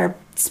far as our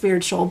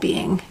spiritual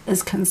being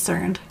is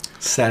concerned.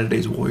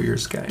 Saturday's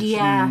Warriors, guys.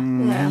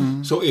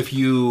 Yeah. So if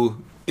you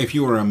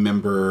were a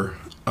member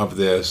of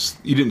this,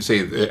 you didn't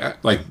say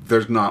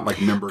there's not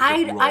membership.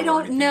 I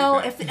don't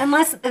know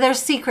unless they're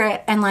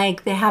secret and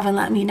they haven't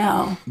let me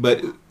know.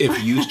 But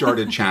if you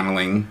started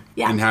channeling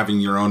and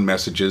having your own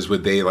messages,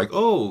 would they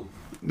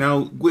now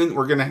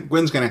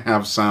Gwen's gonna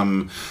have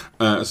some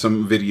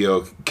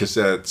video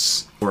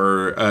cassettes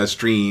or a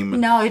stream?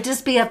 No, it'd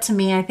just be up to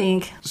me, I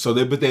think. So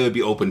they would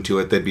be open to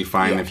it. They'd be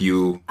fine if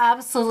you.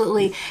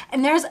 Absolutely.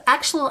 And there's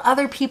actual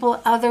other people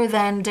other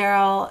than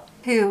Daryl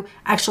who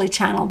actually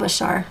channel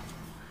Bashar.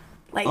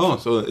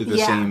 So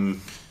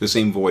the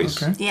same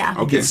voice. Okay. Yeah.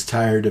 He gets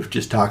tired of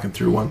just talking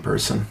through one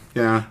person.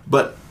 Yeah.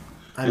 But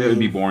It would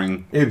be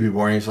boring. It'd be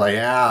boring. It's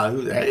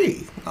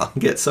hey, I'll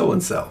get so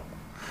and so.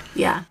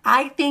 Yeah.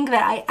 I think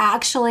that I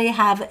actually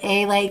have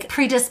a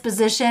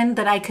predisposition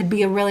that I could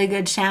be a really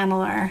good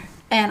channeler.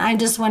 And I'm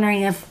just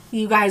wondering if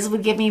you guys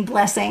would give me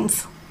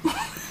blessings.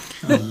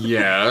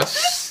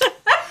 Yes.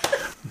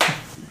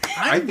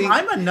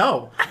 I'm a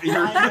no.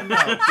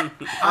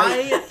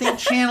 I think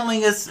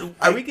channeling is.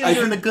 Are we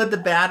doing the good, the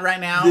bad right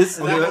now? This-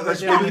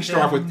 Let's maybe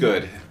start off with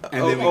good,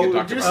 and then we can talk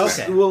about just,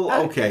 that.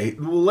 okay.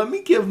 Well, let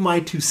me give my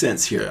 2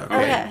 cents here.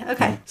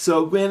 Okay.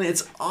 So, Gwen,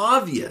 it's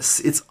obvious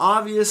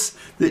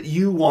that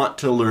you want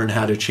to learn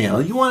how to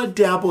channel. You want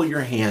to dabble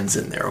your hands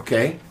in there,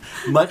 okay?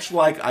 Much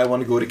like I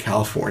want to go to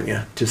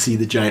California to see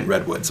the giant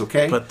redwoods,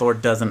 okay? But Thor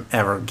doesn't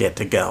ever get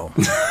to go.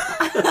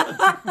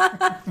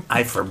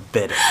 I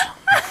forbid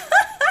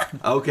it.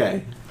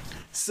 Okay.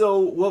 So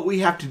what we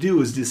have to do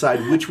is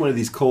decide which one of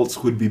these colts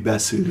would be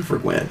best suited for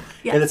Gwen.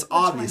 Yeah, And it's which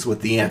obvious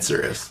what the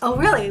answer is. Oh,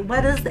 really?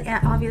 What is the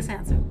obvious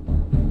answer?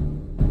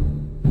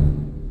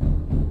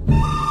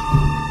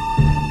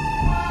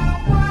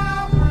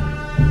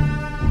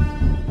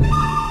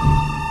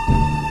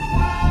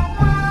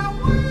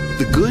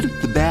 The good,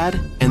 the bad,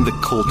 and the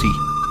colty.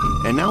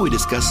 And now we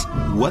discuss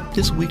what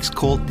this week's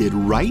colt did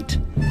right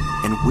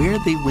and where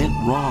they went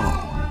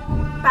wrong.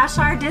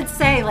 Bashar did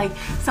say, like,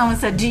 someone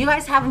said, do you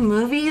guys have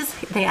movies?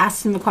 They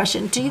asked him the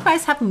question, do you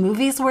guys have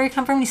movies where you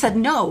come from? And he said,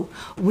 no,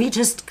 we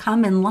just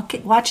come and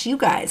watch you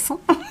guys.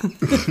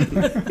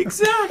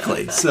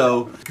 Exactly.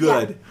 So,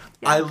 good.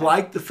 Yeah, I okay.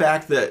 like the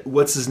fact that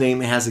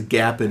what's-his-name has a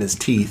gap in his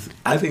teeth.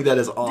 I think that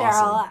is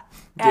awesome.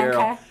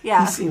 Daryl. Okay,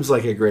 yeah. He seems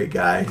like a great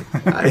guy.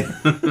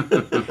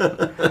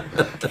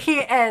 He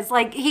is.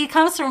 Like, he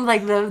comes from,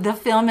 like, the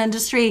film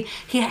industry.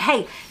 He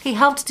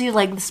helped do,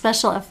 like, the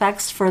special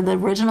effects for the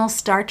original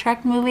Star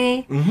Trek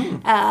movie,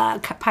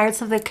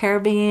 Pirates of the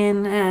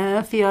Caribbean,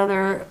 a few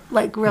other,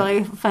 like,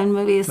 really fun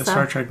movies. The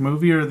Star Trek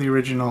movie or the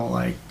original,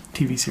 like,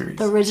 TV series?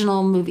 The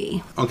original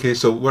movie. Okay,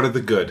 so what are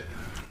the good?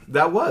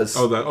 That was.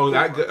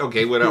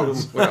 Okay, what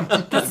else?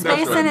 The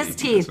space in his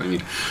teeth.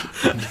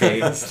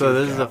 Okay. So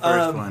this is the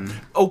first one.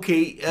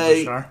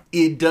 Okay, Sure.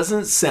 it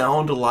doesn't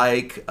sound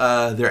like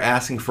they're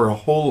asking for a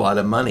whole lot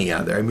of money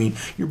out there. I mean,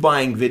 you're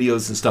buying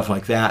videos and stuff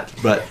like that,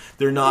 but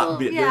they're not.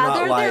 They're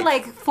not they're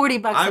like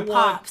 $40 I a want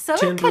pop, so it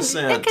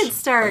 10%. could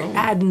start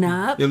adding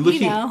up. Yeah,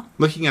 You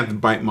looking at the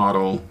bite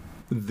model,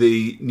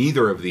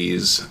 neither of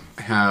these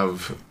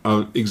have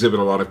exhibit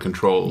a lot of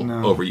control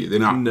over you. They're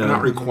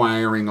not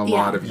requiring a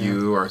lot of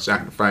you or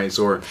sacrifice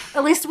or.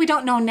 At least we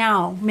don't know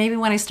now. Maybe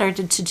when I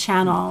started to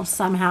channel,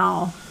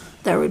 somehow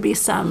there would be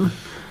some.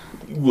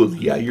 Well,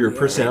 yeah, your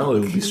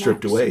personality will be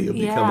stripped away. You'll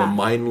become a Yeah.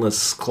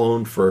 mindless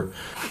clone for.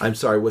 I'm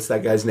sorry, what's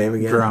that guy's name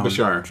again?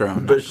 Bashar.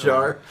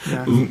 Bashar.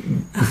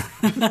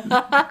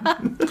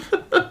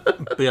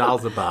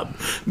 Beelzebub.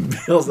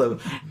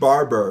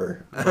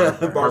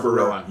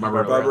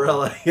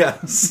 Barbarella.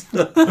 Yes.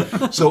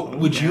 So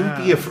would you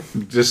be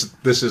this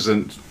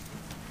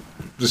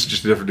is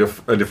just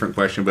a different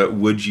question, but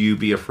would you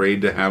be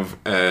afraid to have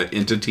an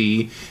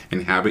entity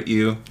inhabit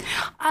you?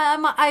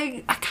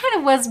 I kind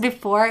of was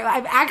before.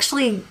 I've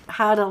actually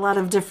had a lot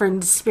of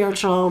different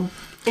spiritual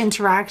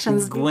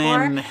interactions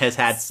Gwen before. has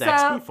had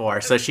sex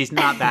before, so she's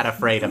not that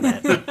afraid of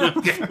it.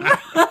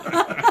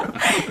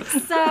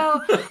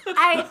 So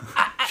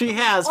She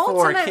has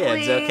 4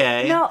 kids,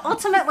 okay? No,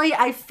 ultimately,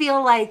 I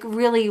feel like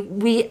really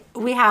we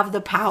have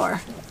the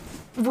power.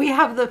 We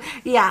have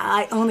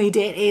I only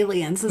date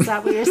aliens. Is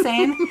that what you're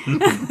saying?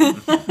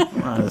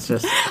 Well, it's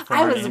just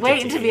I was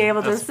waiting to be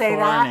able to say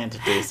that.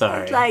 Entity,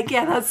 sorry. Like,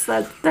 that's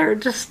they're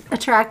just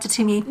attracted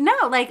to me. No,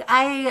 like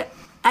I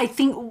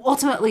think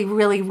ultimately,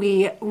 really,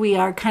 we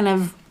are kind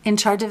of in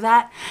charge of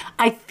that.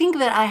 I think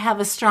that I have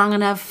a strong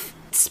enough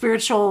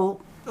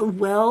spiritual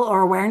will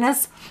or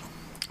awareness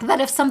that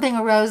if something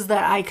arose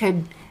that I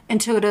could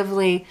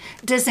intuitively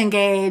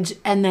disengage,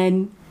 and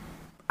then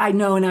I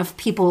know enough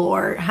people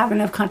or have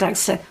enough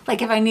contacts to,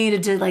 like, if I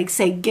needed to, like,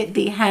 say, get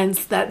thee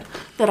hence, that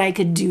I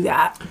could do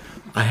that.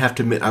 I have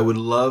to admit, I would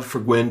love for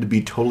Gwen to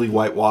be totally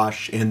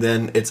whitewashed, and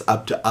then it's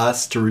up to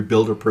us to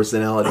rebuild her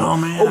personality. Oh,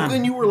 man. Oh,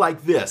 Gwen, you were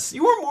like this.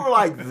 You were more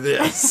like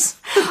this.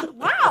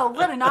 Wow,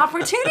 what an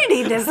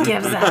opportunity this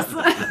gives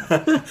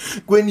us.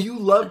 Gwen, you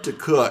love to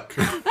cook.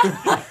 You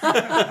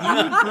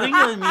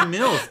bring me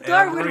meals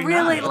Thor would every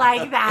really night.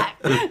 like that.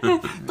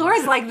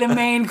 Thor's like the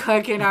main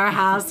cook in our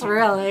house,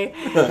 really.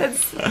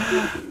 It's,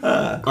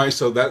 All right,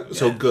 so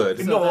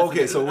good. No,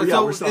 okay, so we're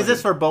still is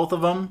this for both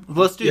of them?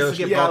 Let's do Yes,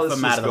 get yeah, both let's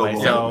of them out of the way.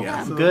 just So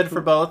go both. good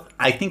for both.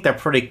 I think they're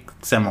pretty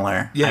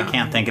similar. Yeah. I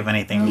can't think of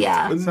anything.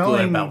 Yeah. good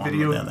Selling about one or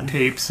the other.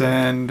 videotapes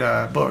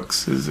and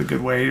books is a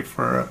good way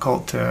for a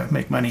cult to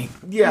make money.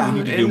 Yeah, We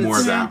need to do more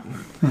of that.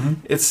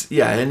 and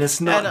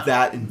it's not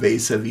that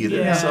invasive either.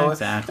 Yeah, so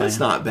exactly. it's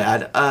not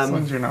bad. As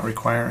long as you're not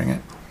requiring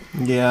it.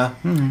 Yeah.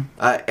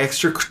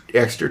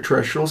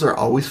 Extraterrestrials are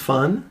always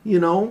fun,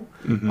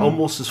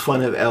 almost as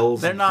fun as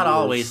elves. They're and not dwarves.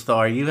 always,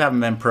 Thor. You haven't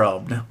been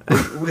probed.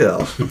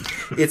 Well,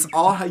 it's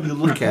all how you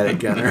look at it,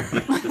 Gunnar.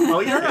 Oh,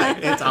 you're right.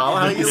 It's all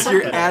how you It's look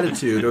your at it.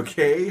 attitude,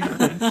 okay?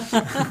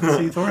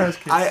 See, Thor has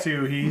kids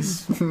too.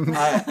 He's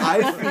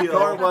I Thor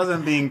feel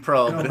wasn't being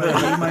probed. but he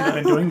might have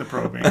been doing the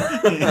probing.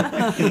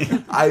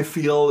 I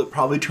feel it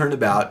probably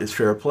turnabout is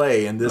fair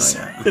play in this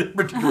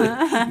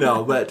particular.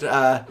 No, but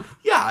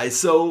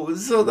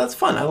so that's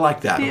fun. I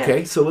like that.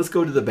 Okay, so let's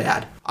go to the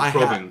bad.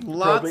 Probing.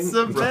 Lots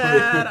of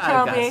bad.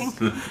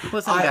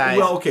 Listen, guys.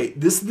 Well, okay.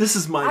 This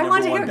is my I number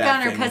want to one hear bad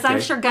Gunner thing, because okay?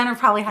 I'm sure Gunner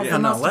probably has the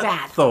most let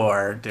bad.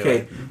 Thor do Okay,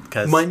 it.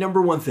 'Cause my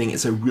number one thing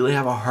is I really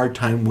have a hard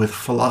time with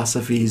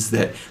philosophies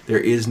that there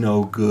is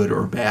no good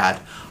or bad.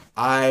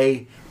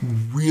 I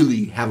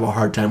really have a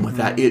hard time with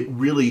that. It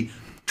really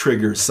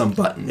triggers some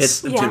buttons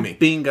it's to me.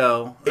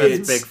 bingo.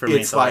 That's big for me.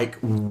 It's like,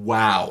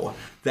 wow,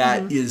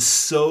 that is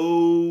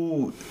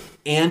so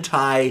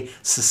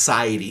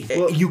anti-society.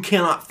 You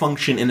cannot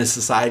function in a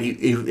society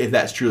if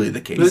that's truly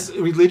the case.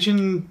 But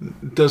religion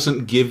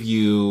doesn't give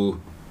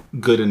you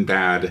good and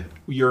bad.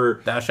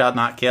 thou shalt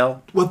not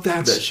kill. Well,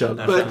 that's That shall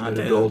Thou but shalt not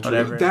do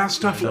whatever. that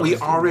stuff we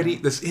already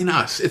that's in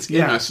us. It's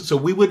in us. So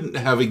we wouldn't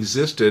have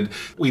existed.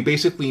 We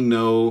basically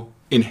know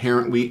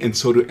inherently, and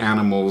so do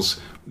animals,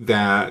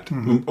 that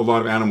a lot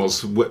of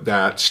animals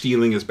that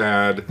stealing is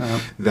bad,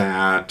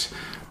 that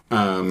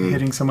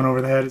Hitting someone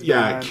over the head is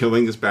bad.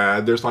 killing is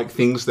bad. There's like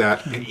things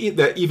that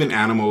even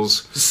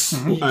animals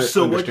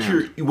So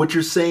understand. what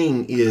you're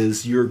saying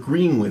is you're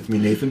agreeing with me,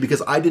 Nathan,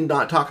 because I did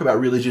not talk about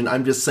religion.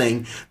 I'm just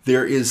saying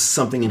there is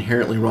something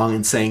inherently wrong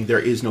in saying there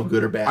is no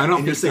good or bad. I don't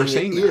And think you're they're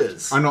saying it that.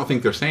 is. I don't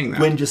think they're saying that.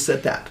 Gwen just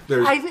said that.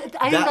 There's, I think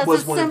That that's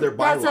was a one of their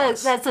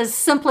bylaws. that's a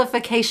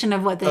simplification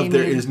of what they mean.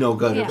 There is no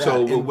good or Yeah. bad.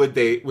 so And would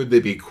they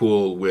be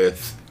cool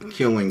with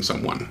killing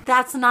someone?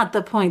 That's not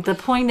the point. The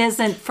point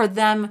isn't for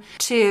them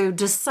to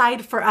decide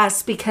for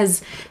us,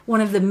 because one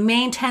of the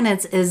main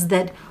tenets is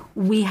that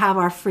we have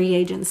our free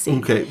agency.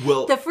 Okay,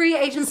 well- the free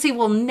agency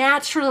will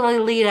naturally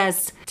lead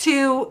us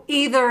to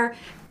either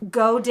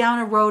go down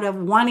a road of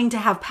wanting to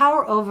have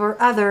power over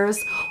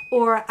others,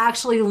 or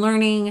actually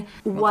learning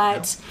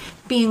what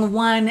being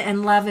one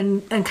and love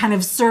and kind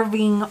of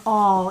serving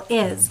all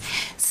is.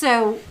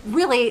 So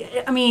really,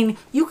 I mean,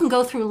 you can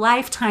go through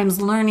lifetimes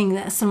learning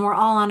this, and we're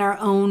all on our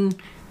own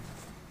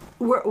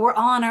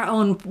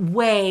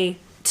way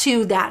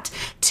to that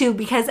too,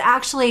 because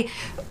actually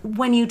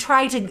when you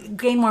try to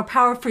gain more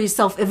power for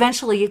yourself,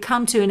 eventually you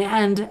come to an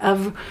end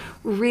of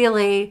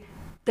really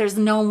there's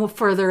no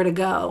further to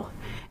go,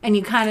 and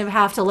you kind of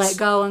have to let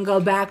go and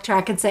go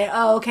backtrack and say,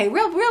 oh, okay,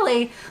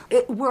 really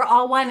we're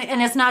all one,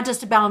 and it's not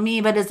just about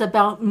me, but it's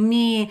about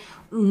me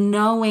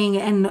knowing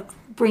and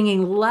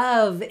bringing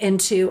love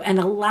into and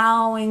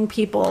allowing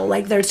people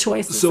like their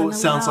choices. So and it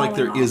sounds like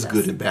there allowing is all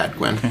good this. and bad,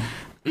 Gwen.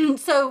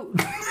 So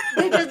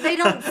they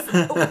don't.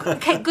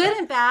 Okay, good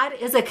and bad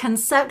is a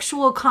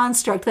conceptual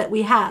construct that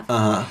we have.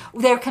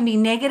 There can be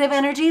negative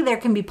energy. There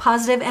can be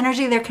positive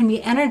energy. There can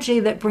be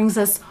energy that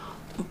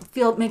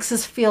makes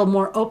us feel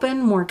more open,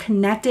 more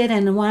connected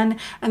and one.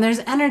 And there's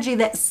energy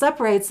that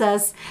separates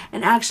us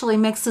and actually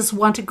makes us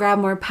want to grab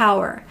more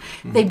power.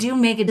 They do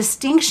make a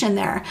distinction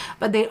there,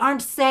 but they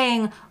aren't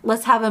saying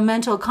let's have a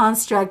mental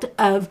construct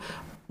of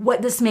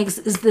what this makes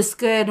is this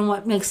good and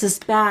what makes this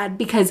bad,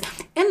 because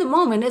in the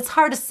moment it's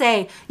hard to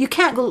say. You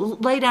can't go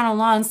lay down a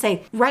law and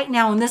say right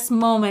now in this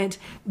moment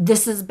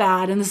this is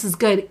bad and this is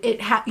good.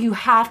 You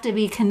have to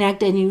be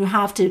connected, and you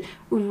have to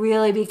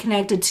really be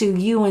connected to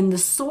you and the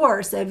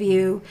source of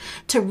you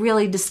to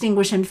really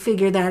distinguish and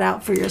figure that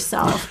out for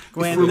yourself.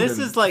 Gwen, this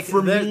is like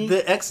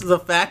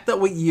the fact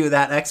that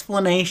that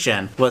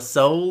explanation was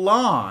so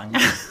long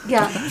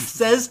Yeah.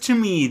 says to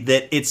me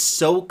that it's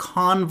so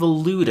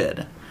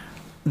convoluted.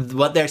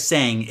 What they're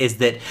saying is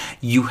that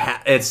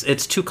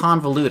it's too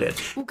convoluted.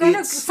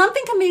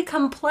 Something can be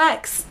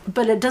complex,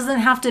 but it doesn't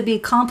have to be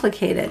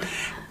complicated.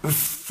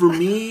 For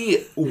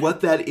me,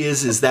 what that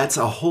is that's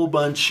a whole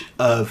bunch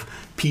of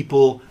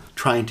people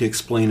trying to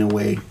explain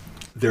away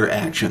their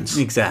actions.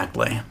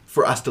 Exactly.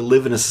 For us to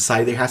live in a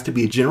society, there has to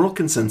be a general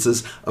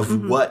consensus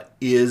of what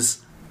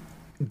is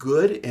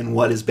good and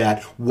what is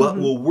bad, what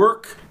will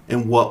work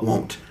and what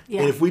won't.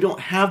 Yeah. And if we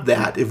don't have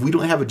that, if we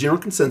don't have a general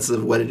consensus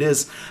of what it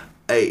is,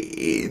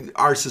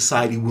 our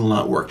society will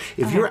not work.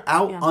 If you're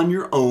out on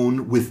your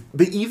own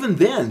but even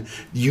then,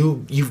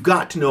 you've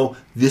got to know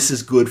this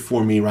is good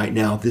for me right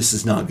now. This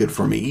is not good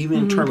for me. Even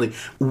internally,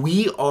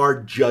 we are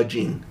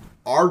judging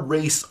our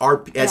race,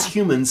 as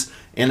humans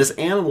and as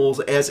animals,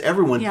 as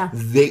everyone. Yeah.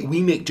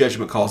 We make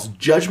judgment calls.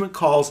 Judgment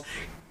calls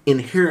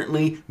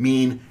inherently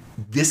mean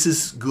this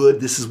is good,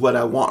 this is what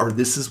I want, or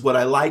this is what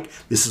I like,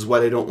 this is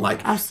what I don't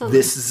like. Absolutely.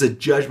 This is a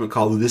judgment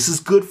call. This is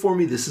good for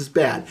me, this is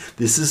bad.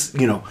 This is,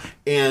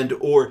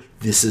 or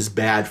this is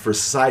bad for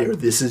society, or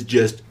this is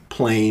just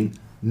plain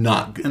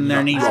not good. And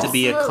there needs to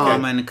be a Absolutely.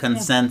 common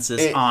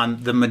consensus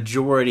on the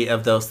majority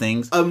of those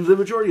things. The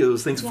majority of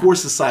those things for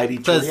society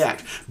to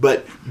react,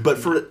 but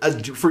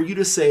for you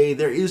to say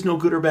there is no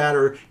good or bad,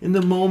 or in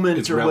the moment,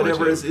 It's or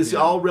whatever, relative, is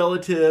all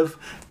relative.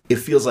 It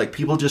feels like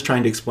people just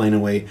trying to explain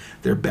away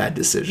their bad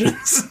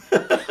decisions.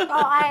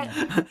 I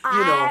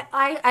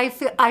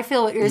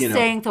feel what you're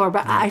saying, Thor,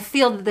 but I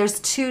feel that there's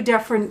two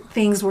different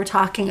things we're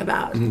talking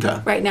about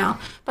right now.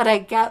 But I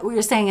get what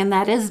you're saying, and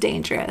that is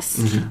dangerous.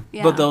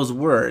 Yeah. But those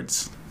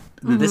words,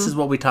 this is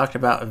what we talked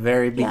about at the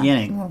very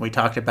beginning when we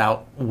talked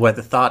about what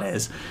the thought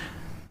is.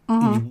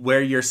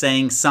 Where you're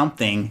saying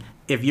something,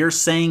 if you're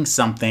saying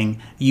something,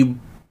 you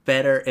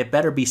it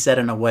better be said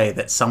in a way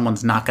that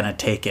someone's not going to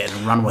take it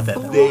and run with it.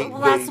 Well,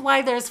 that's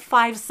why there's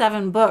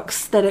 5-7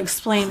 books that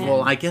explain it.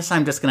 Well, I guess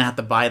I'm just going to have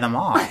to buy them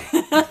all.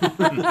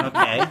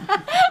 Okay.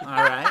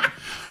 All right.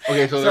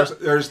 Okay, so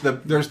there's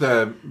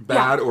the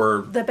bad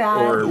or the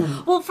bad. or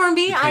Well, for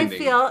me, I depending.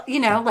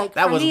 feel, like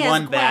That for was me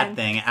one as bad Gwen,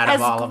 thing out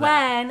of all of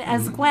that.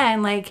 As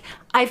Gwen, like,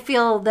 I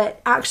feel that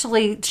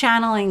actually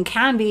channeling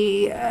can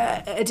be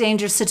a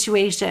dangerous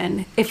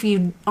situation if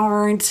you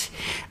aren't,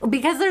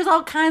 because there's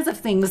all kinds of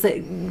things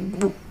that,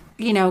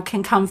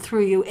 can come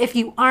through you if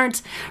you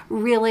aren't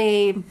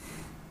really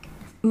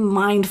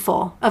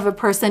mindful of a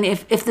person.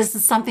 If this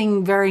is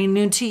something very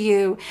new to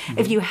you,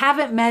 if you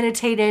haven't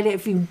meditated,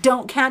 if you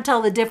can't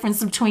tell the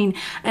difference between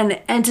an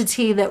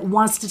entity that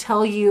wants to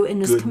tell you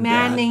and is Good and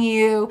commanding bad.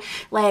 you,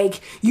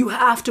 like, you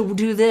have to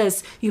do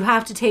this, you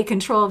have to take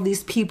control of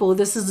these people,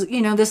 this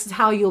is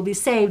how you'll be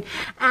saved,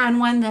 and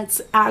one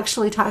that's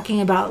actually talking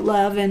about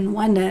love and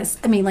oneness.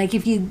 I mean, like,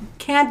 if you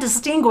can't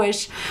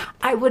distinguish,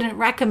 I wouldn't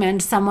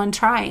recommend someone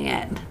trying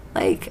it.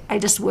 Like, I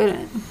just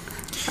wouldn't.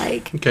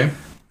 Like, okay.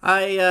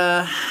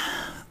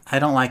 I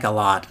don't like a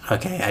lot.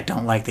 Okay, I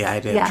don't like the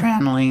idea Yeah. of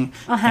channeling,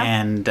 Uh-huh.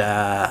 and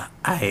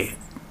I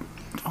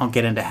won't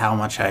get into how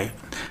much I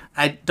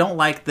don't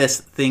like this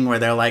thing where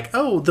they're like,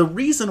 oh, the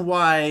reason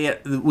why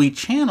we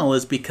channel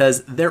is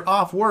because they're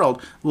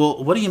off-world.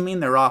 Well, what do you mean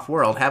they're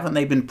off-world? Haven't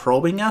they been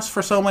probing us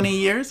for so many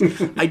years?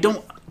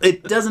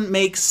 It doesn't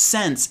make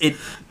sense.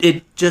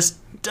 It just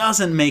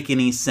doesn't make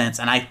any sense,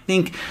 and I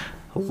think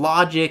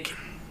logic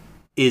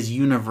is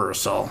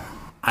universal.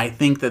 I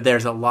think that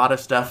there's a lot of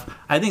stuff.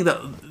 I think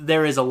that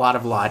there is a lot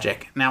of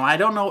logic. Now, I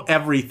don't know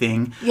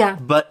everything. Yeah.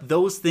 But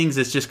those things,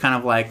 it's just kind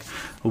of like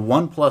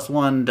 1 +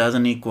 1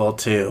 doesn't equal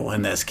 2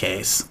 in this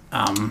case.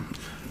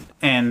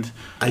 And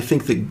I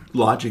think that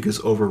logic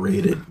is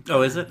overrated.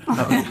 oh, is it?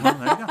 Okay, well,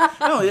 there you go.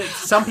 No,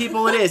 some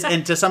people it is,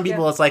 and to some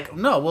people it's like,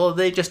 no, well,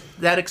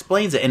 that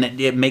explains it, and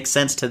it makes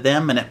sense to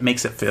them, and it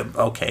makes it feel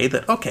okay.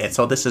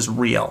 So this is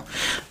real.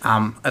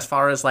 As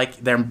far as like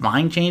their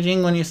mind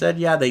changing, when you said,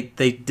 yeah, they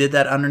did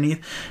that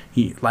underneath.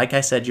 Like I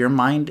said, your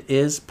mind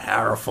is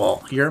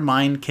powerful. Your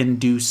mind can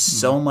do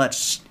so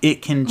much.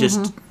 It can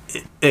just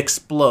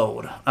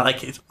explode.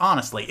 Like,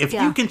 honestly, if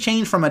you can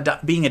change from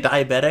being a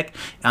diabetic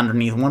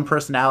underneath one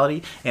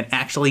personality and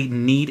actually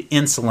need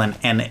insulin,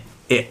 and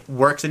it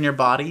works in your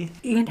body,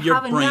 you can your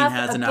have brain enough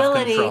has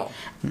ability, enough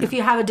control. if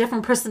you have a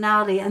different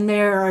personality and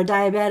they're a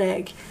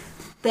diabetic,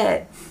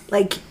 that,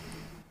 like,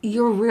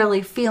 you're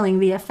really feeling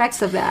the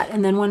effects of that,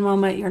 and then one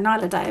moment you're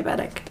not a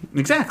diabetic.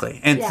 Exactly.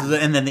 And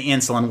and then the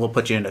insulin will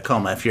put you into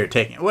coma if you're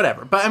taking it,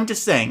 whatever. But I'm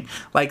just saying,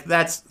 like,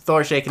 that's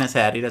Thor shaking his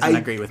head. He doesn't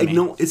agree with me.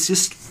 No, it's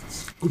just,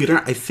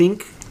 I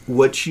think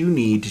what you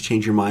need to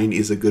change your mind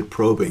is a good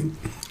probing.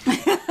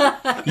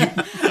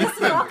 This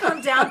will all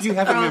come down to You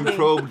haven't been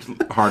probing.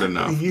 probed hard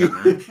enough.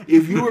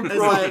 If you were It's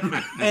like,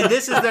 and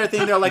this is their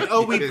thing. They're like,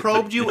 oh, we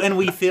probed you and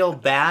we feel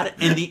bad.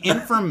 And the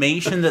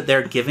information that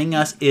they're giving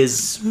us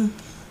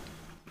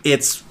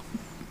it's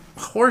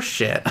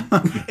horseshit.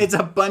 It's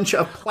a bunch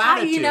of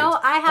platitudes.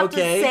 I have to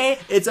say-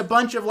 it's a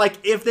bunch of, like,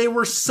 if they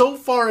were so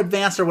far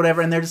advanced or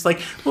whatever, and they're just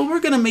like, well, we're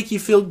going to make you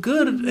feel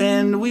good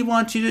and we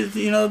want you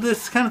to,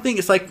 this kind of thing.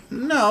 It's like,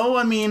 no,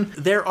 I mean,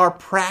 there are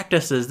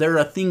practices. There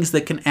are things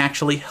that can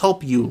actually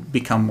help you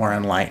become more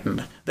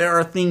enlightened. There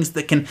are things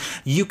that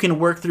you can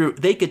work through.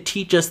 They could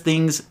teach us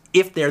things,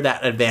 if they're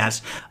that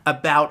advanced,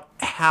 about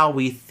how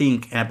we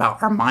think and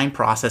about our mind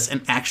process,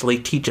 and actually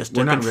teach us to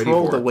We're not ready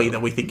control for the it, way though.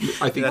 that we think.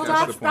 I think Well,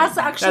 that's the point. that's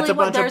actually That's a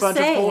what bunch they're of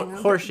saying.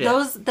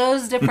 horseshit.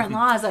 Those different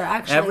laws are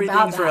actually about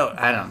Everything's real.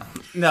 that. I don't know.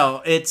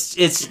 No,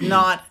 it's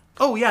not,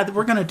 oh yeah,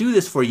 we're going to do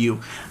this for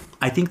you.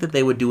 I think that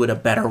they would do it a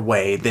better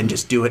way than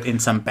just do it in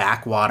some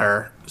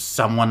backwater,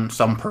 some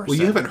person. Well,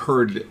 you haven't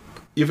heard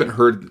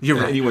You're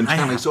right. anyone I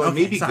telling, have. so it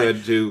may Okay, be sorry.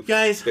 good to...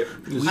 Guys, we I'm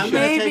should- going to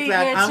Maybe take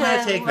back. I'm going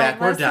to good take to, back.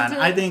 We're listen done.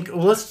 to- I think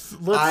let's.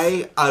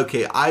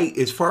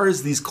 as far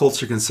as these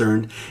cults are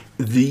concerned,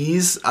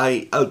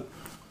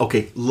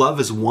 Love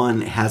is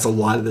One has a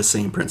lot of the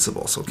same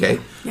principles, okay?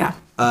 Yeah.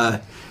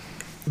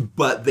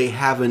 But they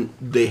haven't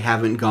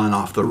gone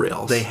off the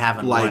rails. They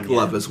haven't like won yet.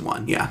 Love is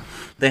One, yeah.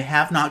 They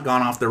have not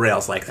gone off the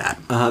rails like that.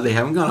 They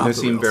haven't gone off They the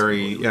seem rails.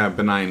 very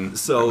benign.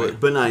 So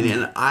benign,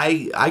 and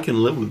I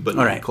can live with benign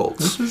All right.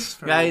 cults. It's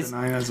fairly Guys,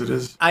 benign as it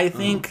is. I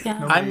think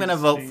I'm going to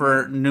vote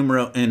for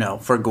numero uno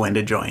for Gwen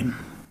to join.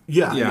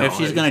 Yeah, Yeah. no, If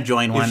she's going to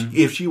join one.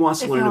 if she wants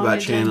to If learn you want about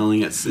to.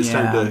 channeling, it's time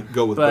Yeah, to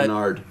go with but-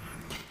 Bernard.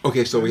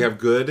 Okay, so we have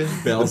good,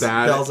 bad.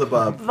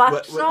 Beelzebub.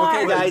 Bachar.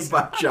 Okay, guys.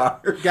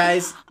 Bachar.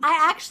 Guys,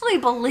 I actually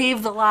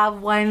believe the Law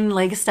of One,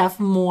 like, stuff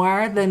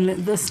more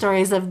than the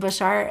stories of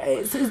Bashar.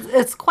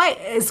 It's quite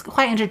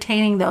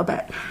entertaining though,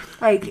 but,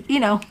 like, To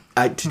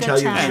good tell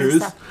you the times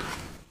truth, stuff.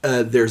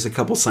 there's a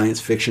couple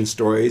science fiction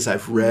stories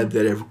I've read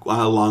that have gone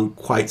along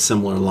quite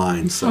similar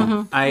lines.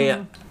 So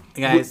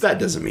guys, that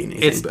doesn't mean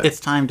anything. it's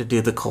time to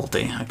do the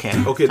culty. Okay.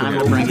 Okay, Time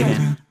the to bring it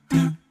in.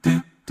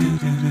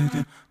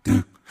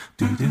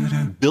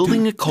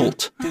 Building a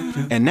cult.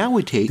 And now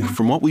we take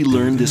from what we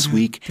learned this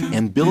week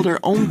and build our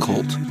own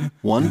cult,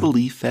 one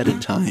belief at a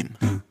time.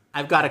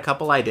 I've got a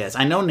couple ideas.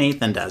 I know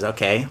Nathan does,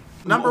 okay?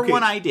 Number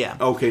one idea.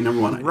 Okay,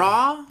 number one idea.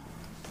 Ra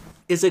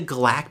is a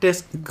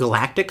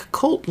galactic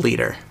cult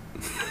leader.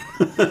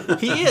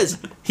 He is.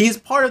 He's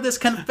part of this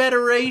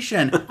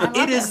confederation.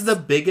 It is the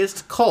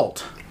biggest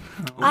cult.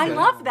 I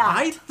love that.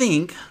 I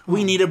think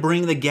we need to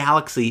bring the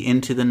galaxy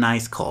into the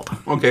nice cult.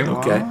 Okay.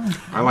 Okay.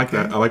 I like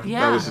that. I like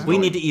Yeah. that. Was We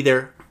need to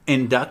either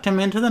induct him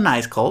into the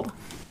nice cult,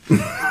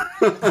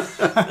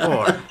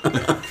 or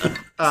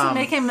So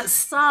make him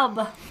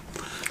sub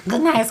the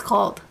nice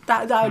cult.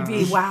 That would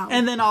be wow.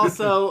 and then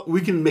also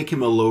We can make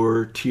him a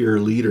lower tier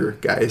leader,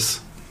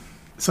 guys.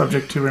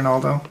 Subject to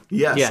Ronaldo.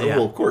 Yes, Yeah, yeah.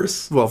 well, of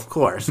course. well, of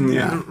course,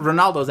 Yeah.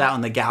 Ronaldo's out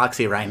in the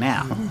galaxy right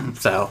now,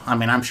 so I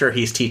mean, I'm sure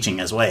he's teaching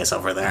his ways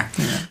over there.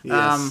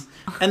 Yes.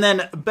 And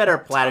then better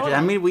platitude.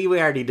 I mean, we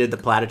already did the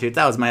platitudes.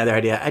 That was my other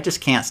idea. I just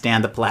can't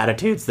stand the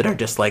platitudes that are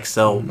just like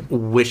so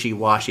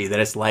wishy-washy that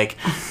it's like,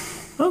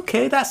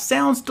 okay, that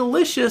sounds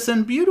delicious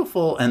and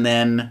beautiful, and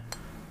then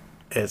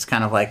it's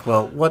kind of like,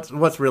 well,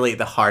 what's really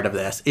the heart of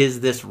this? Is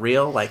this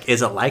real? Like,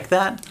 is it like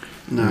that?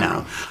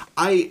 No.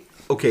 I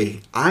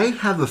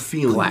have a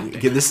feeling. Galactic.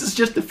 Okay, this is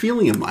just a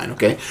feeling of mine,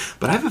 okay?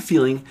 But I have a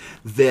feeling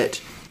that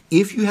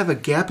if you have a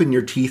gap in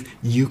your teeth,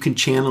 you can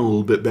channel a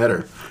little bit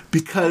better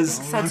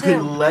because So you too.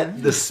 can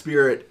let the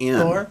spirit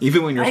in.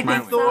 even when you're I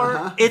think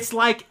smiling. so. It's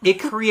like it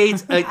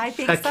creeps I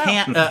think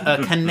so.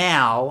 a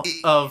canal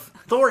of.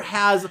 Thor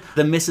has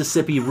the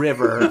Mississippi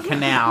River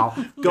canal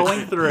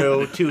going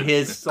through to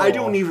his soul. I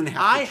don't even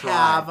have to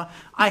try.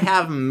 I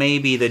have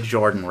maybe the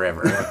Jordan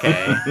River.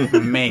 Okay,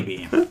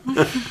 maybe.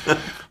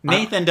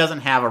 Nathan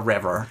doesn't have a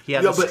river. He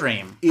has Yeah, a but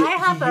stream. I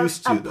have a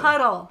though.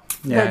 puddle.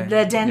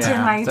 The dent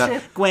in my So,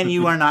 tooth. Gwen,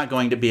 you are not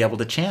going to be able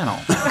to channel.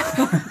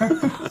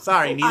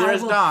 Sorry, neither I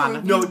is will Don.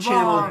 prove No, you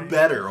channel wrong.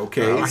 better,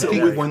 okay? I So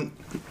think with- one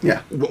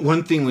yeah.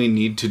 one thing we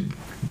need to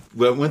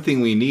one thing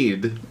we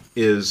need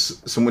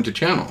is someone to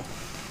channel.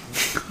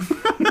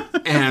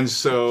 And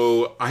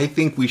so I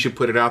think we should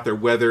put it out there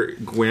whether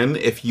Gwen,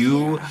 if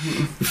you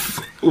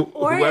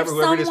Or if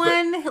whoever it is, but-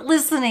 someone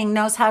listening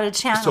knows how to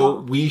channel. so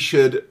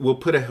we'll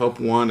put a help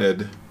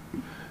wanted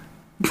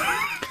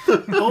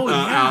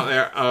out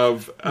there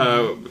of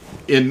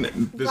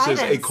this is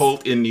a Guidance.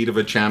 cult in need of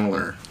a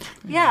channeler,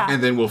 yeah.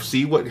 and then we'll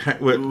see what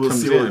We'll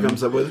comes see what in. it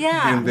comes up with.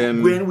 Yeah. And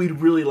then Gwen, we'd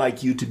really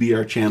like you to be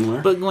our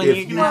channeler. But Gwen, If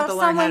you're you- gonna have to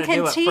well, if learn how someone to do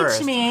can it teach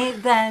first. me,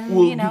 then,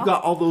 well, you know. you've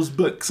got all those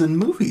books and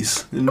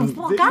movies and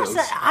well, videos.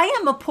 gosh, I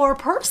am a poor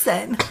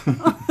person.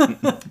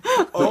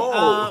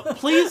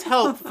 Please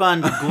help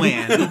fund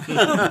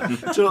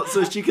Gwen.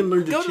 so she can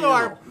learn to Go to channel.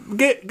 our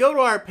go to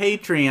our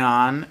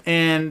Patreon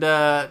and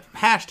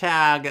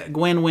hashtag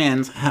Gwen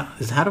wins.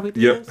 How do we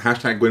do yep, this?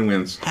 hashtag Gwen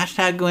wins.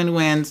 Hashtag Gwen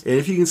wins. And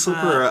if you can slip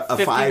her a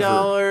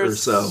 $5 or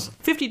so.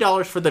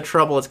 $50 for the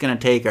trouble it's going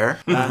to take her.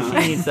 She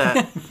needs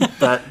that.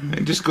 But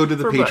And just go to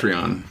the For what?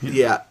 Patreon.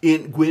 Yeah.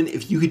 And Gwen,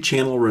 if you could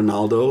channel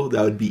Ronaldo,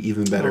 that would be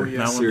even better.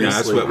 yeah. Seriously. Yeah,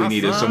 that's what we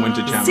need is someone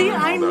to channel. See,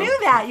 I Ronaldo. knew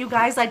that, you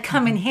guys. I'd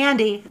come in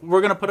handy. we're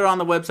going to put it on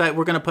the website.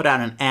 We're going to put out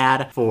an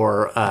ad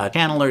for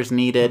channelers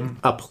needed.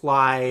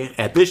 Apply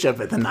at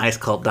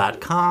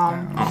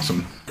bishop@thenicecult.com.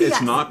 Awesome. It's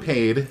Yes. not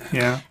paid.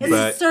 Yeah. It's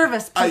But- a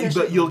service position.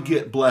 But you'll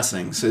get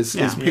blessings. It's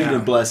paid Yeah.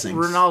 in blessings.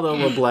 Ronaldo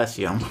will bless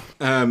you.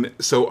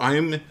 So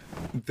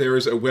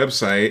there's a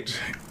website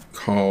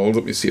called,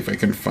 let me see if I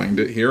can find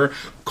it here,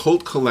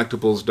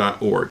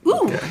 cultcollectibles.org.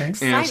 Ooh,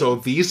 And so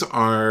these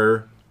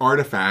are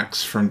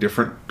artifacts from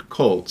different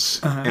cults,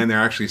 and they're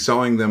actually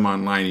selling them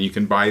online, and you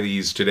can buy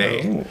these today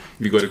if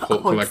you go to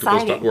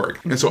cultcollectibles.org.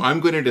 And so I'm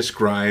going to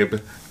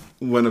describe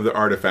one of the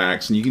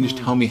artifacts, and you can just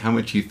tell me how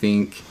much you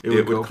think it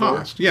would would go for?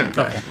 cost. Yeah.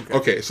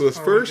 Okay, so this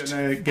first...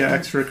 Gonna get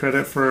extra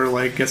credit for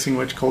like guessing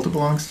which cult it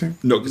belongs to.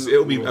 No, because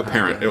it'll be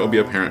apparent. It'll be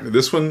apparent.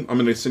 This one, I'm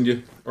going to send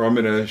you, or I'm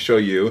going to show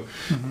you.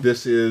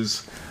 This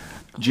is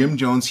Jim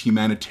Jones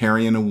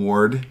Humanitarian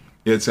Award.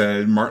 It's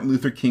a Martin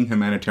Luther King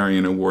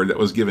Humanitarian Award that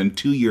was given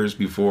 2 years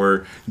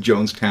before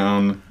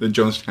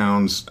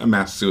Jonestown's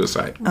mass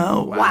suicide.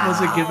 Oh, wow.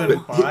 Was it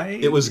given by?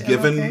 It was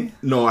given. MLK?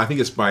 No, I think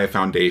it's by a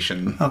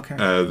foundation. Okay.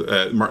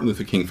 Martin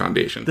Luther King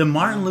Foundation. The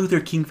Martin Luther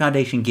King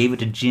Foundation gave it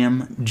to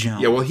Jim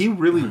Jones. Yeah, well, he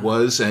really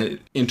was an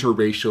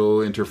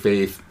interracial,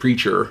 interfaith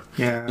preacher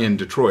Yeah. in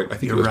Detroit. I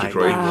think it was right.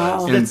 Detroit.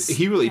 Wow. And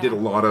he really did a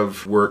lot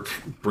of work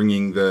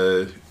bringing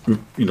the,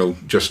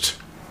 just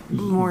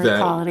More that-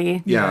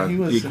 equality. Yeah, He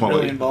was equality.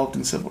 really involved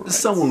in civil rights.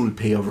 Someone would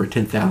pay over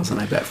 $10,000,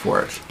 I bet,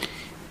 for it.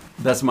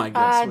 That's my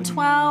guess.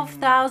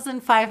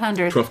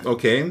 12,500. 12,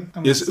 okay.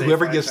 gonna Is say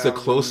whoever gets the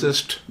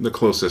 5,000.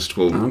 closest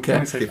will. Okay. I'm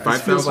gonna say Okay,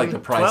 5,000. Feels like the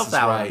 5,000. price is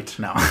 12,000. right.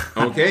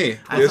 No. Okay,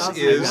 I this thought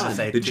you were is gonna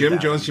say the Jim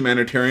 2,000. Jones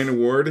Humanitarian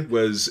Award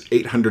was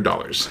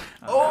 $800.